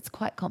easy. It's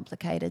quite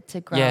complicated to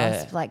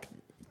grasp like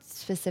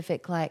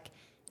specific like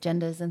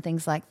genders and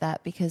things like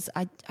that because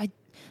I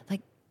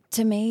like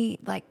to me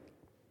like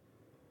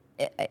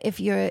if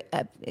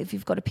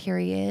you've got a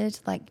period,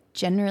 like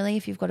generally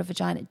if you've got a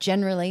vagina,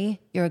 generally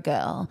you're a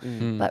girl.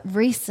 Mm-hmm. But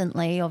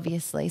recently,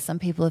 obviously, some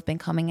people have been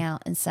coming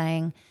out and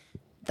saying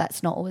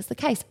that's not always the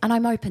case. And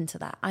I'm open to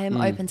that. I am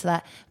open to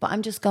that. But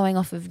I'm just going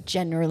off of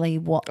generally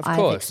what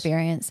I've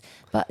experienced.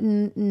 But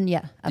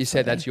absolutely. You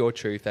said that's your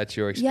truth. That's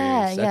your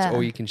experience. That's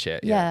all you can share.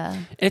 Yeah.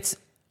 It's,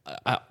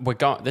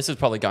 this is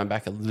probably going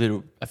back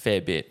a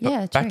fair bit.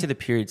 But back to the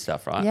period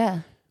stuff, right? Yeah.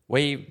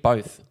 We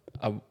both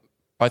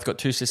got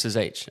two sisters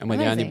each and we're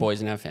the only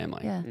boys in our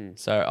family. Yeah.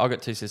 So I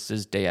got two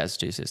sisters, Dee has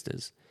two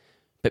sisters.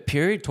 But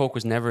period talk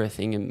was never a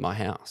thing in my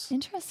house.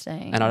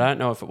 Interesting. And I don't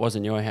know if it was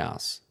in your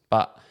house,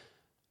 but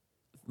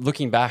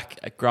looking back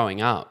at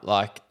growing up,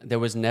 like there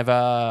was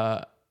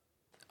never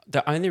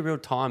the only real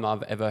time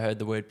I've ever heard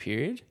the word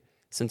period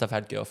since I've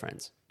had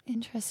girlfriends.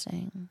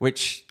 Interesting.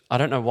 Which I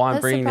don't know why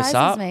I'm bringing this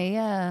up. Me,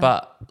 yeah.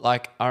 But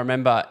like I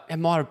remember it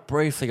might have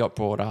briefly got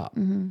brought up.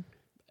 Mm-hmm.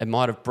 It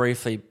might have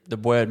the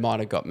word might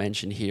have got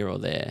mentioned here or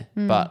there.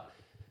 But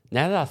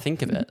now that I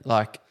think of it,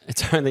 like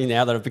it's only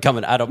now that I've become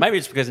an adult. Maybe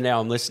it's because now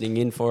I'm listening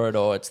in for it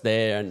or it's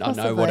there and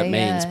possibly, I know what it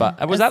means.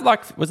 But was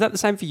that the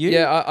same for you?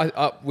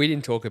 Yeah, we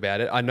didn't talk about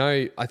it.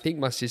 I think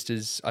my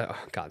sisters, I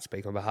can't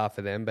speak on behalf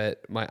of them,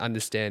 but my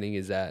understanding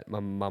is that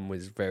my mum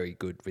was very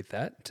good with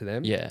that to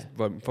them. Yeah.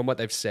 From what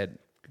they've said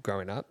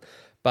growing up.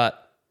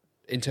 But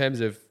in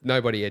terms of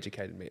nobody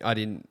educated me. I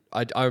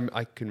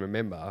can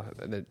remember,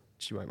 and then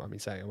she won't mind me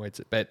saying it,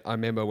 but I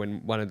remember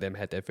when one of them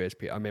had their first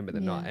period. I remember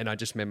the night, and I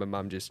just remember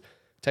mum just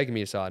taking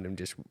me aside and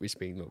just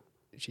whispering, "Look,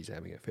 she's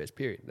having her first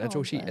period." That's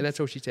all she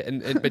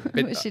said.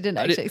 But she didn't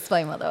actually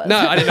explain what that was. No,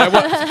 I didn't know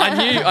what.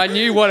 I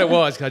knew what it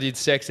was because I did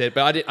sex ed,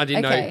 but I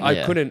didn't know.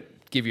 I couldn't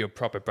give you a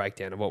proper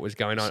breakdown of what was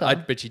going on.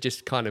 Sure. But she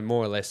just kind of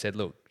more or less said,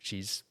 "Look,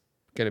 she's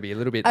going to be a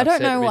little bit." I don't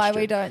upset know why Richard.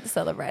 we don't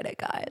celebrate it,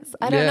 guys.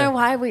 I don't know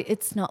why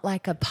it's not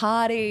like a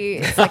party.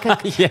 It's like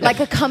a like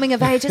a coming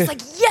of age. It's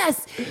like,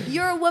 yes,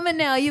 you're a woman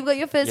now. You've got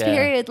your first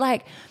period.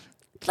 Like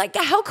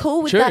how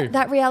cool would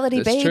that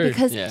reality be? True.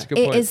 Because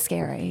it is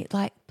scary.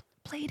 Like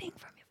bleeding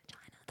from your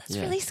vagina. That's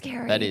really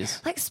scary. That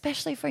is. Like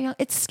especially for young.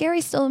 It's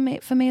scary still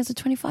for me as a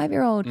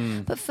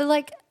 25-year-old. But for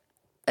like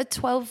a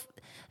 12,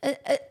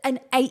 an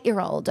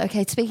 8-year-old.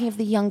 Okay, speaking of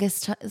the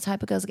youngest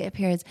type of girls that get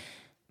periods.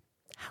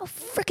 How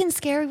freaking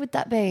scary would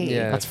that be?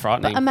 Yeah, that's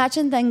frightening. But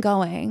imagine then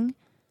going,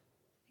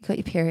 you got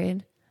your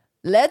period,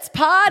 let's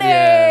party.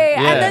 Yeah.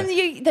 And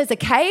then there's a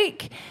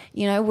cake,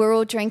 we're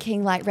all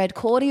drinking like red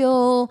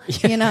cordial,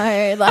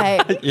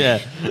 like. Yeah,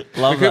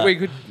 love that. We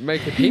could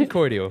make a pink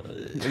cordial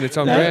and it's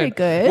on Very brand.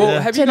 good.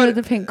 Well, have Jenna you with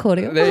the pink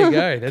cordial. There you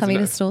go. That's coming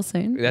to store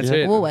soon. That's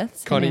it.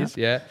 Woolworths. Connie's,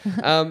 yeah.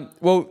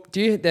 Well,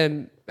 do you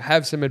then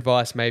have some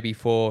advice maybe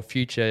for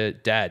future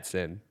dads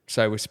then?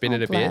 So we'll spin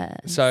it a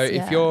bit. So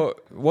if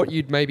what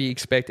you'd maybe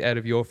expect out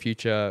of your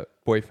future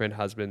boyfriend,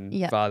 husband,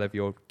 father of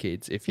your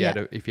kids, if you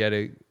had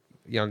a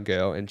young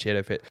girl and she had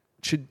a fit,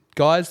 should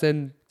guys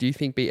then, do you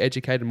think, be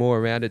educated more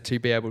around it to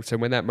be able, so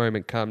when that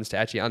moment comes, to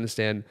actually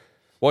understand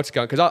what's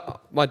going? Because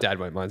my dad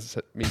won't mind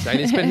me saying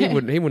this, but he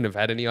wouldn't have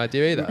had any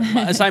idea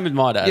either. Same with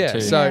my dad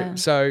too.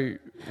 So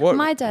what?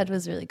 My dad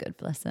was really good,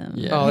 bless him.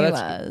 Yeah.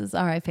 He was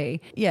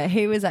R.I.P. Yeah,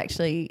 he was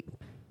actually.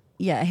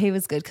 Yeah, he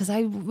was good because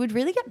I would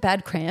really get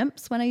bad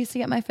cramps when I used to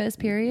get my first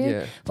period.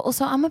 Yeah. But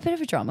also, I'm a bit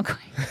of a drama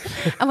queen.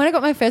 And when I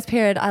got my first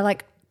period, I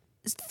like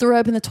threw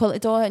open the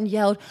toilet door and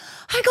yelled,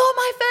 I got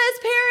my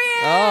first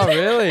period. Oh,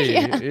 really?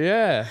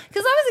 Yeah.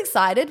 Because I was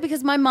excited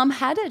because my mum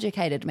had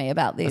educated me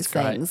about these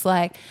things.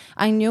 Like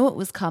I knew it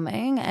was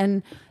coming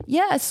and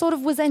I sort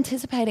of was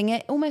anticipating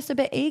it, almost a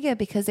bit eager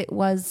because it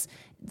was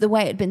the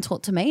way it had been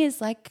taught to me is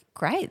like,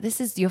 great,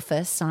 this is your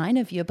first sign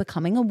of you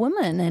becoming a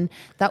woman. And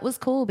that was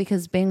cool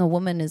because being a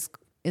woman is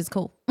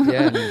cool.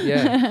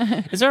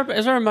 Yeah. Is there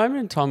a moment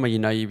in time where you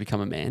know you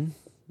become a man?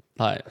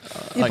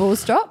 Your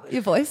balls drop,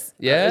 your voice.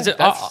 Yeah.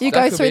 You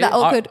go through that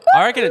awkward.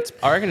 I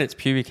reckon it's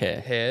pubic hair.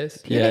 Hairs.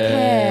 Pubic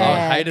hair. Oh,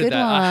 I hated Good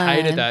that. I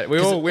hated one. that.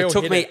 It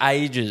took me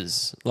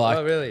ages. Like,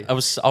 Oh, really? I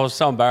was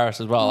so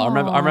embarrassed as well. I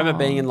remember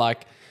being in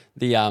like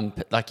the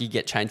like you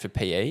get changed for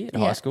PE at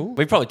high school.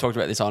 We probably talked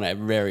about this on our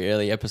very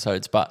early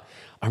episodes, but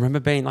I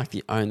remember being like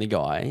the only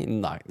guy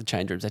in like the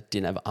change rooms that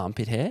didn't have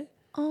armpit hair.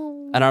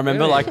 Oh. And I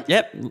remember Really? like,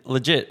 yep,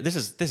 legit. This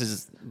is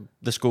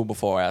the school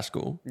before our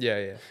school.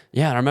 Yeah.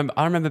 Yeah, and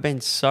I remember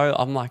being so.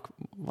 I'm like,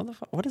 what the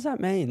fuck? What does that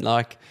mean?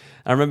 Like,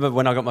 I remember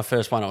when I got my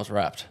first one, I was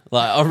wrapped.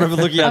 Like, I remember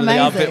looking under the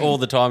armpit all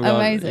the time. Going,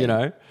 Amazing. you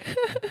know,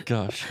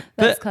 gosh,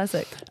 That's But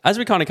classic. as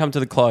we kind of come to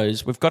the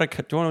close, we've got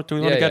do we want to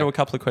Yeah, go yeah. to a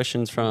couple of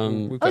questions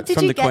from We've got- Did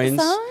from you the get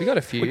Queens? some? We got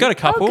a few. We got a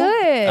couple.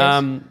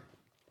 good.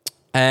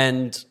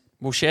 And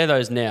we'll share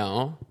those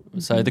now.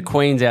 So the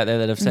Queens out there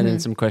that have sent in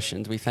some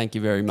questions, we thank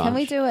you very much. Can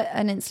we do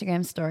an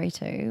Instagram story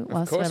too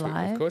whilst we're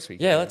live? Of course we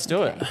can. Yeah, let's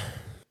do it.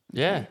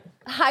 Yeah.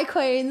 Hi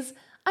Queens,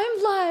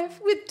 I'm live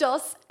with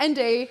Dos and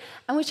Dee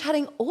and we're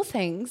chatting all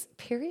things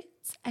periods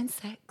and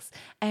sex.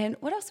 And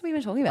what else have we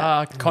been talking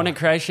about? Content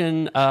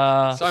creation.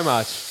 So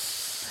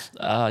much.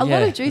 A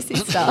lot of juicy A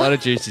stuff. lot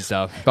of juicy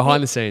stuff.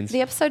 Behind the scenes. The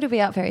episode will be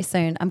out very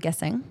soon, I'm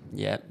guessing.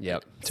 Yep.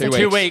 Yep. So 2 2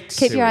 weeks. weeks.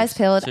 Keep 2 your eyes weeks.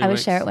 peeled. 2 I will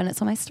weeks. share it when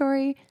it's on my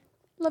story.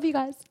 Love you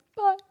guys.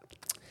 Bye.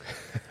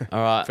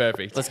 All right.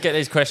 Perfect. Let's get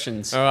these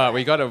questions. All right,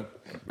 we got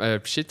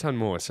a shit ton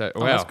more. So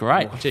wow, that's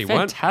great. Gee,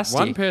 Fantastic.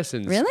 one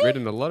person's Really?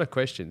 written a lot of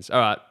questions. All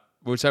right,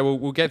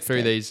 we'll get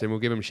through these and we'll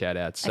give them shout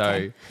outs.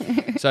 So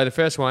Okay. so the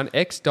first one,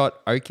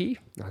 x.oki,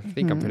 I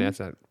think I'm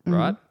pronouncing that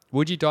right.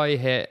 Would you dye your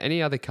hair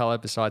any other color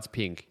besides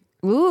pink?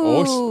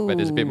 Ooh. But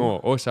there's a bit more.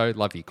 Also,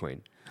 love you,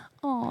 Queen.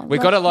 Oh, We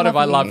got a lot of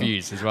I love you.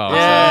 yous as well.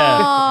 Yeah.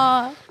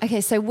 Aw.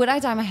 Okay, so would I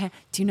dye my hair?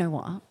 Do you know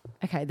what?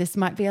 Okay, this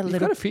might be a So you've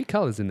little. got a few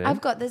colors in there.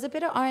 There's a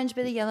bit of orange,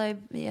 bit of yellow.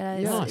 Yeah,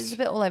 Nice. it's a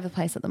bit all over the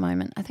place at the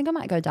moment. I think I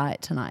might go dye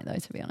it tonight, though.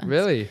 To be honest,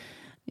 Really?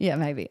 Yeah,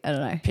 maybe. I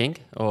don't know.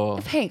 Pink or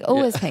Pink,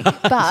 always pink.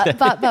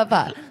 But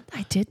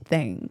I did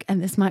think,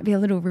 and this might be a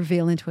little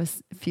reveal into a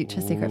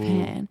future secret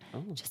plan,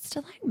 just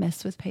to like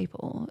mess with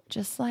people,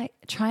 just like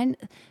try and.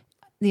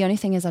 The only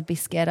thing is, I'd be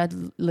scared I'd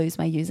lose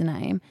my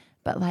username,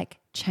 but like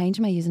change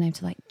my username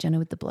to like Jenna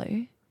with the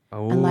blue,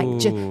 and like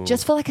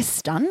just for like a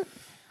stunt.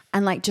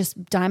 And like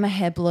just dye my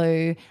hair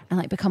blue and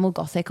like become all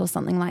gothic or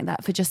something like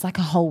that for just like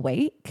a whole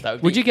week.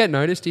 Would you get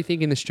noticed? Do you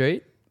think in the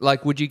street?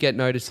 Like, would you get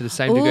noticed to the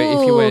same degree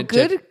if you went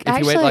good. jet, if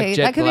Actually, you went like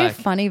jet that could black? be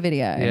a funny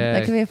video. Yeah,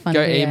 That could be a funny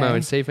go video. emo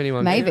and see if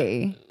anyone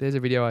Maybe. There's a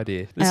video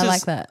idea. I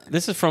like that.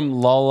 This is from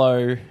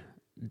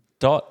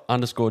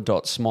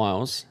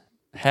Lolo._.smiles.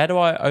 How do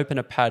I open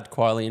a pad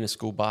quietly in a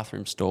school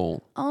bathroom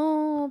stall?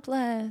 Oh,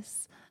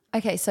 bless.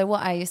 Okay, so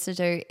what I used to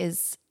do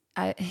is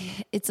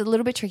it's a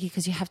little bit tricky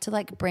because you have to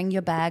like bring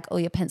your bag or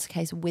your pencil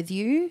case with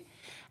you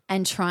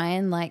and try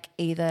and like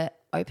either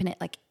open it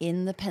like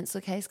in the pencil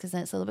case because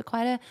then it's a little bit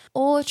quieter,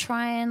 or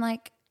try and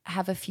like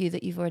have a few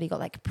that you've already got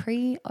like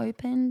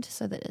pre-opened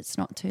so that it's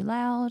not too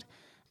loud.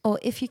 Or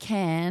if you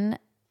can,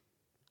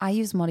 I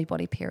use Modi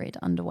Body period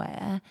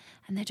underwear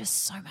and they're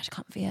just so much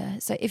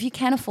comfier. So if you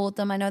can afford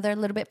them, I know they're a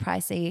little bit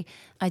pricey.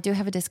 I do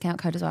have a discount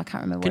code as well. I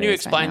can't remember Can what you it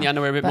is right explain now. the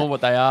underwear a bit But more,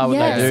 what they are, what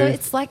yeah, they do? so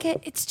it's like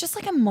it's just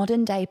like a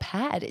modern day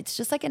pad. It's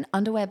just like an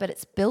underwear, but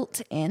it's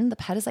built in. The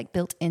pad is like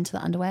built into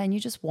the underwear and you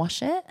just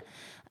wash it.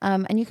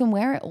 And you can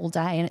wear it all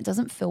day and it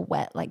doesn't feel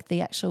wet. Like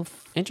the actual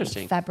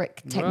Interesting.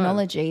 fabric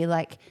technology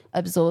like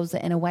absorbs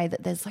it in a way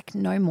that there's like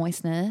no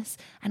moistness.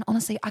 And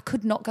honestly, I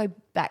could not go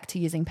back to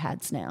using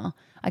pads now.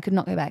 I could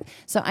not go back.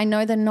 So I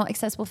know they're not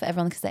accessible for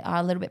everyone because they are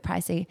a little bit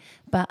pricey.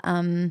 But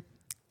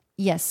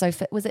yes, so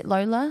was it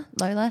Lola?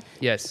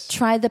 Yes.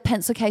 Try the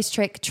pencil case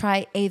trick.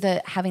 Try either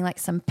having like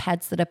some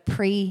pads that are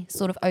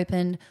sort of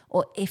opened,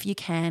 or if you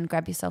can,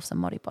 grab yourself some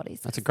Modi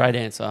Bodies. That's a great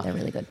answer. They're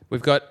really good.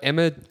 We've got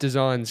Emma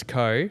Designs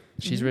Co.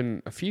 She's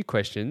written a few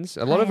questions.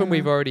 A lot Hi, of them Emma.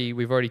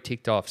 we've already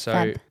ticked off. So,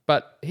 Fab.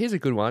 but here's a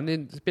good one.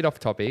 It's a bit off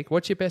topic.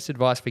 What's your best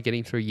advice for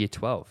getting through year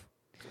 12?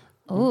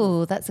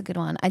 Oh, that's a good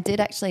one. I did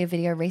actually a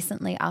video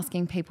recently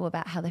asking people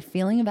about how they're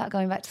feeling about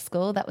going back to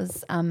school. That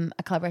was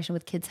a collaboration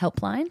with Kids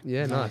Helpline.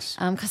 Yeah, nice.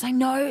 Because I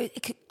know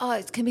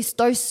it can be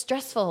so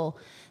stressful.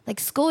 Like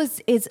school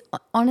is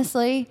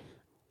honestly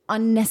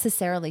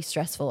unnecessarily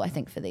stressful, I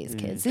think, for these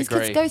kids. These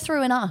kids agree. go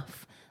through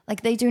enough.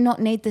 Like they do not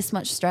need this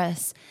much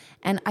stress.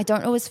 And I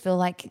don't always feel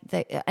like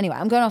anyway,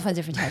 I'm going off on a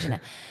different tangent now.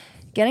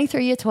 Getting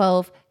through year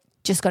 12,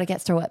 just got to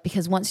get through it,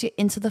 because once you're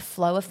into the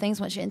flow of things,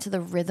 once you're into the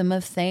rhythm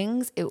of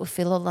things, it will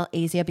feel a lot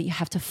easier, but you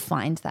have to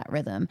find that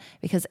rhythm,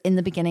 because in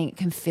the beginning it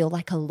can feel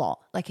like a lot.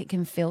 Like it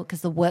can feel,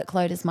 because the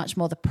workload is much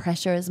more, the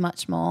pressure is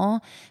much more,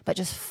 but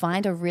just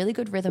find a really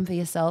good rhythm for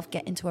yourself,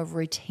 get into a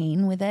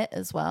routine with it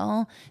as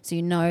well. So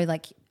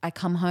like I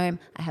come home,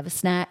 I have a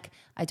snack,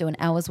 I do an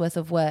hour's worth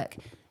of work,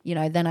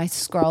 then I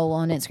scroll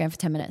on Instagram for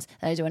 10 minutes,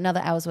 then I do another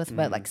hour's worth of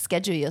work. Like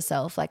schedule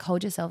yourself, like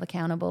hold yourself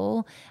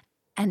accountable.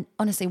 And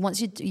honestly,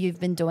 once you've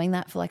been doing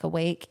that for like a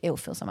week, it will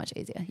feel so much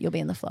easier. You'll be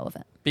in the flow of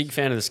it. Big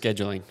fan of the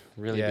scheduling.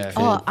 Really big fan.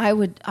 Oh, I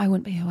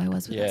wouldn't be who I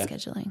was without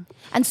scheduling.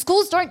 And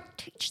schools don't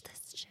teach this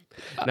shit.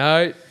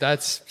 No,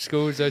 that's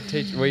schools don't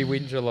teach. We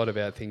whinge a lot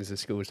about things that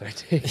schools don't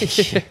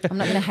teach. I'm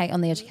not going to hate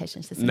on the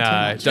education system.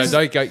 No, too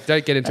much.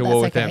 don't get into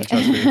war with them.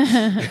 Trust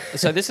me.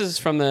 So this is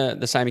from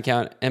the same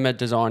account, Emma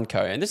Design Co.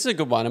 And this is a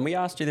good one. And we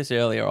asked you this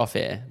earlier off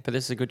air, but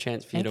this is a good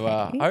chance for you to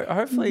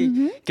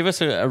hopefully give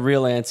us a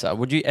real answer.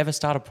 Would you ever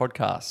start a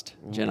podcast,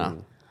 Jenna?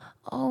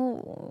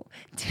 Oh,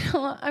 do you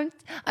know what?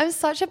 I'm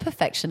such a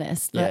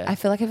perfectionist that Yeah. I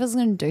feel like if I was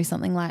going to do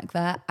something like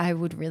that, I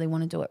would really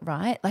want to do it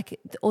right. Like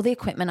all the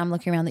equipment I'm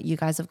looking around that you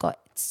guys have got,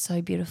 it's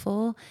so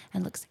beautiful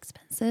and looks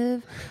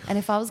expensive. And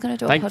if I was going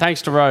to do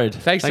Thanks to Road.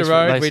 Thanks to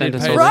Road, we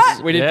didn't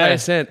pay a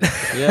cent.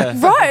 Yeah.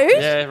 Road?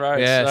 Yeah, Road.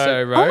 Yeah,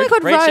 so Road. Oh my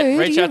God, Road,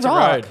 reach you out to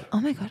rock. Road. Oh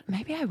my God,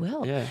 maybe I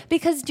will. Yeah.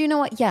 Because do you know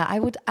what? Yeah, I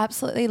would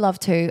absolutely love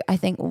to. I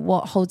think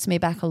what holds me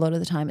back a lot of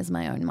the time is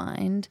my own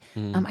mind.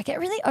 I get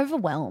really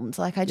overwhelmed.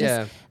 Like I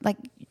just like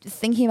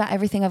thinking about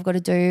everything I've got to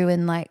do,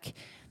 and like,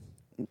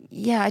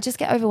 I just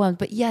get overwhelmed.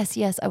 But yes,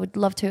 I would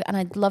love to. And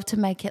I'd love to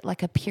make it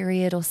like a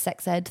period or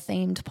sex ed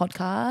themed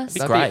podcast.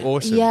 That'd great. be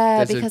awesome. Yeah,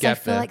 There's a because I gap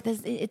feel there. like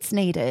it's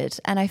needed.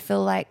 And I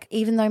feel like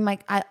even though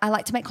I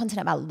like to make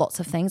content about lots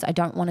of things, I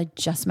don't want to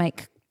just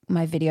make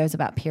my videos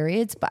about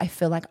periods, but I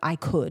feel like I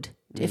could,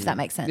 if that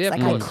makes sense. Yeah, of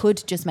like I course.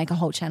 could just make a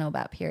whole channel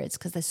about periods,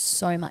 because there's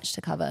so much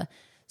to cover.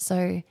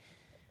 So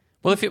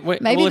Well,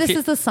 maybe this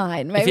is a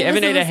sign. Maybe if you ever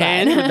this is need a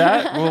sign. hand with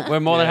that, we're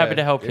more than Yeah. happy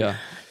to help you. Yeah.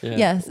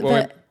 Yes.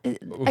 Well, But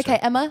okay,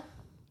 Emma,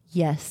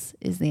 yes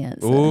is the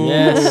answer. Ooh.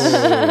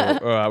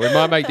 Yes. All right, we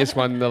might make this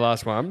one the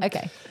last one.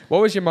 Okay.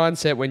 What was your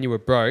mindset when you were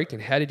broke,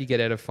 and how did you get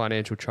out of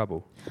financial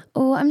trouble?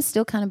 Oh, I'm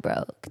still kind of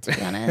broke, to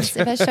be honest.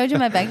 If I showed you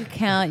my bank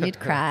account, you'd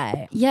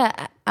cry.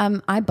 Yeah,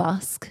 I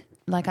busk.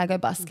 Like I go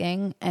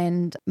busking,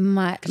 and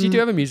Because you do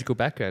have a musical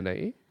background, don't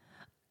you?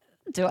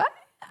 Do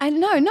I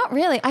know, not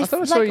really. I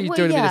thought I saw you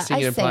doing a bit of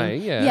singing and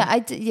playing. Yeah. Yeah, I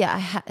do. Yeah, I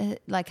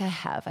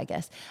have, I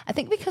guess. I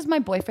think because my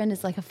boyfriend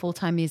is like a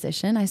full-time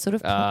musician, I sort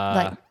of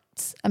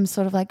I'm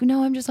sort of like,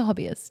 no, I'm just a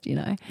hobbyist,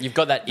 You've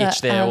got that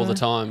itch there all the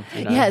time.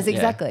 Yes,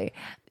 exactly.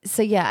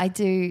 So yeah, I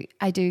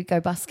do go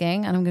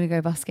busking, and I'm going to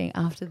go busking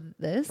after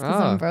this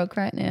because I'm broke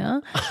right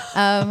now.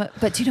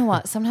 But do you know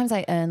what? Sometimes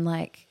I earn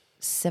like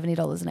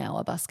 $70 an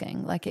hour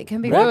busking. Like it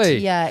can be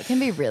Really? it can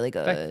be really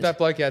good. That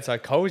bloke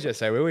outside Coles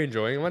yesterday, we were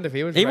enjoying. I wonder if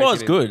he was. He making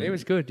was it. good. He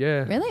was good.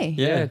 Yeah. Really?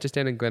 Yeah, just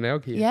down in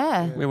Glenelg here.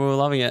 Yeah. We were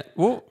loving it.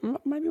 Well,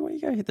 maybe when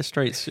you go hit the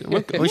streets, we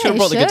should you have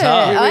brought the should.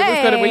 guitar. We've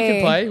got it. We Hey.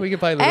 can play. We can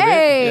play a little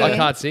Hey. bit. I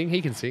can't sing.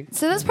 He can sing.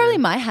 So that's probably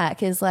my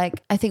hack is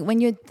like, I think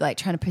when you're like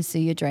trying to pursue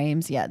your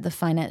dreams, the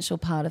financial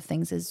part of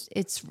things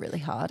it's really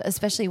hard,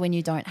 especially when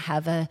you don't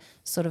have a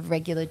sort of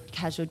regular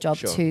casual job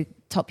to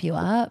top you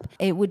up.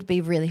 It would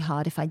be really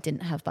hard if I didn't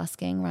have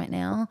busking right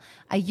now.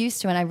 I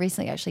used to, and I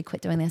recently actually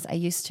quit doing this. I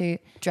used to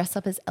dress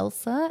up as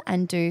Elsa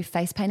and do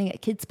face painting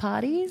at kids'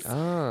 parties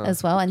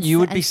as well. And You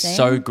would and be sing.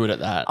 so good at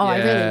that. Oh, I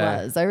really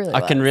Yeah. was. I really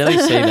I was. can really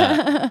see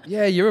that.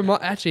 Yeah,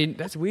 actually,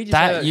 that's weird.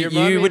 That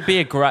you would be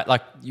a great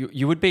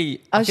you would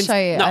be. I'll show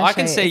you. No, I'll I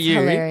can show see you. It's you.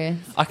 hilarious.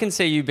 I can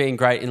see you being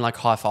great in like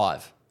high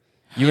five.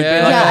 You would be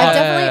Yeah. like, Yeah, a I've high-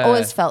 definitely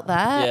always felt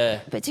that. Yeah.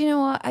 But do you know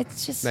what? I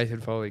just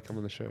Nathan Foley, come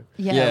on the show.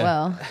 Yeah.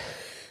 well.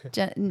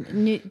 Do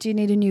you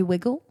need a new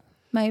wiggle?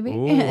 Maybe.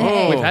 Ooh.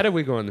 Hey. We've had a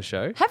wiggle on the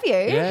show. Have you?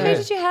 Yeah. Who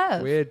did you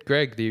have? We had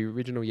Greg, the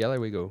original yellow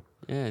wiggle.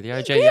 yeah, the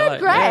OJ You yellow. had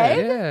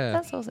Greg. Yeah.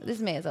 That's awesome. This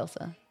is me as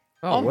Elsa.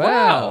 Oh,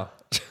 wow.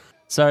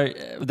 So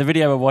the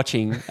video we're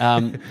watching,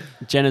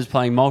 Jenna's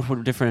playing multiple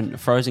different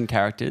Frozen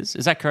characters.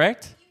 Is that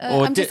correct?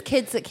 I'm just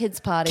kids at kids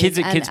parties. Kids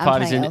at and kids I'm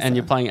parties, playing and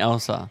you're Elsa. playing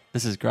Elsa.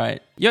 This is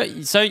great.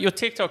 So your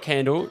TikTok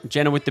handle,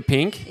 Jenna with the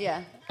pink.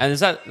 Yeah. And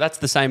that's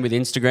the same with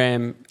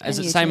Instagram. Is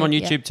it And the same on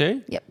YouTube, YouTube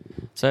too? Yep.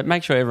 So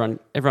make sure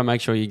everyone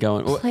make sure you go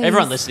and Please.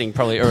 everyone listening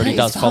probably already Please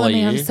does follow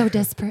me. you. I'm so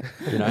desperate.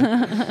 You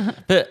know.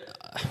 But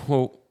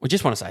we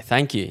just want to say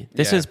thank you.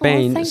 This Yeah. has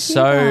been thank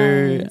so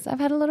you guys. I've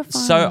had a lot of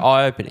fun. so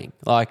eye-opening.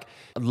 Like,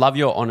 I love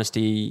your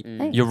honesty,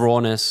 Thanks. your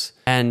rawness,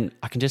 and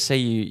I can just see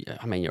you.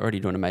 I mean, you're already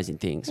doing amazing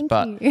things, Thank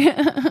but you.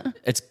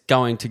 it's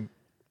going to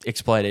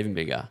explode even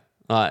bigger.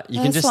 You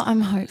can That's just what I'm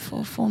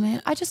hopeful for,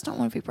 man. I just don't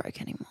want to be broke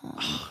anymore.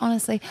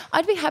 Honestly,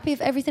 I'd be happy if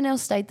everything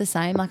else stayed the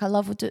same. Like I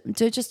love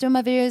just doing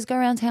my videos, go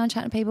around town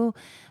chatting to people.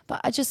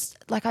 But I just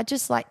like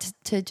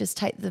to just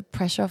take the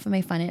pressure off of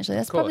me financially.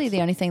 That's probably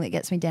the only thing that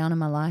gets me down in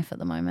my life at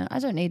the moment. I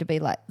don't need to be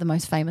like the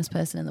most famous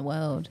person in the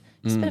world.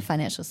 Just a bit of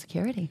financial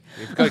security.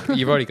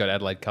 You've already got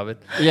Adelaide covered.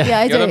 Yeah,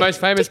 I You're do. the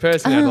most famous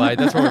person in Adelaide.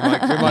 That's what we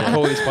might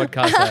call this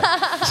podcast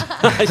at.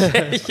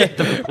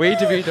 We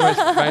interviewed the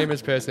most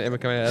famous person ever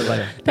coming out of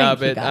Adelaide.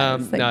 Thank you,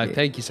 guys. Thank you.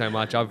 Thank you so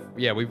much. I've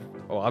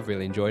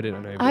really enjoyed it. I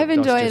know I've Dos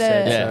enjoyed just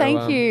it. said, so,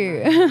 Thank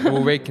you.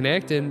 We'll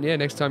reconnect, and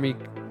next time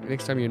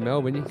you're in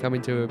Melbourne, you come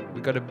we've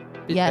got a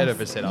bit better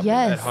of a setup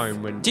at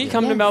home. Do you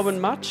come to Melbourne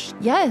much?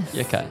 Yes.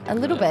 Okay. A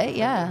little bit,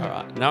 yeah. All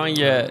right. Now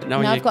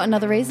I've got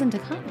another reason to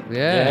come.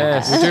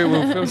 Yeah.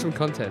 We'll film some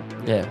content.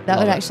 Yeah. That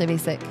would actually be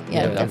sick.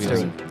 Yeah, that'd be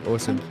definitely.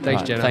 awesome. Thank you.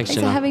 Thanks, Right, Jenna. thanks, Thanks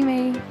Jenna. for having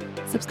me.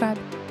 Subscribe.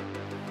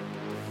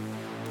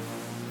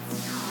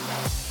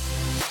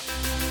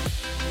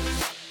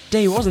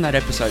 D, wasn't that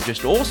episode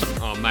just awesome?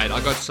 Oh, mate, I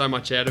got so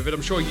much out of it.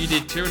 I'm sure you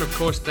did too. And of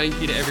course, thank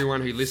you to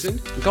everyone who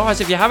listened. Guys,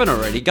 if you haven't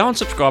already, go and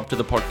subscribe to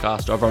the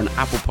podcast over on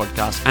Apple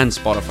Podcasts and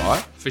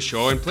Spotify. For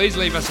sure. And please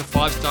leave us a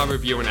 5-star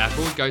review on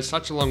Apple. It goes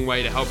such a long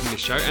way to helping the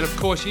show. And of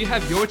course, you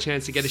have your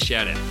chance to get a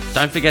shout out.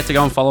 Don't forget to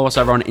go and follow us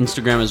over on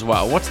Instagram as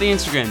well. What's the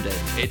Instagram, D?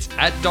 It's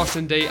at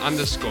 @DosandD_.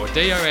 DOSANDD_.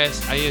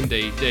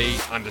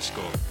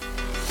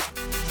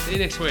 See you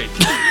next week.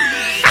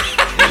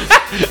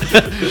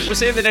 We'll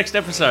see you in the next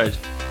episode.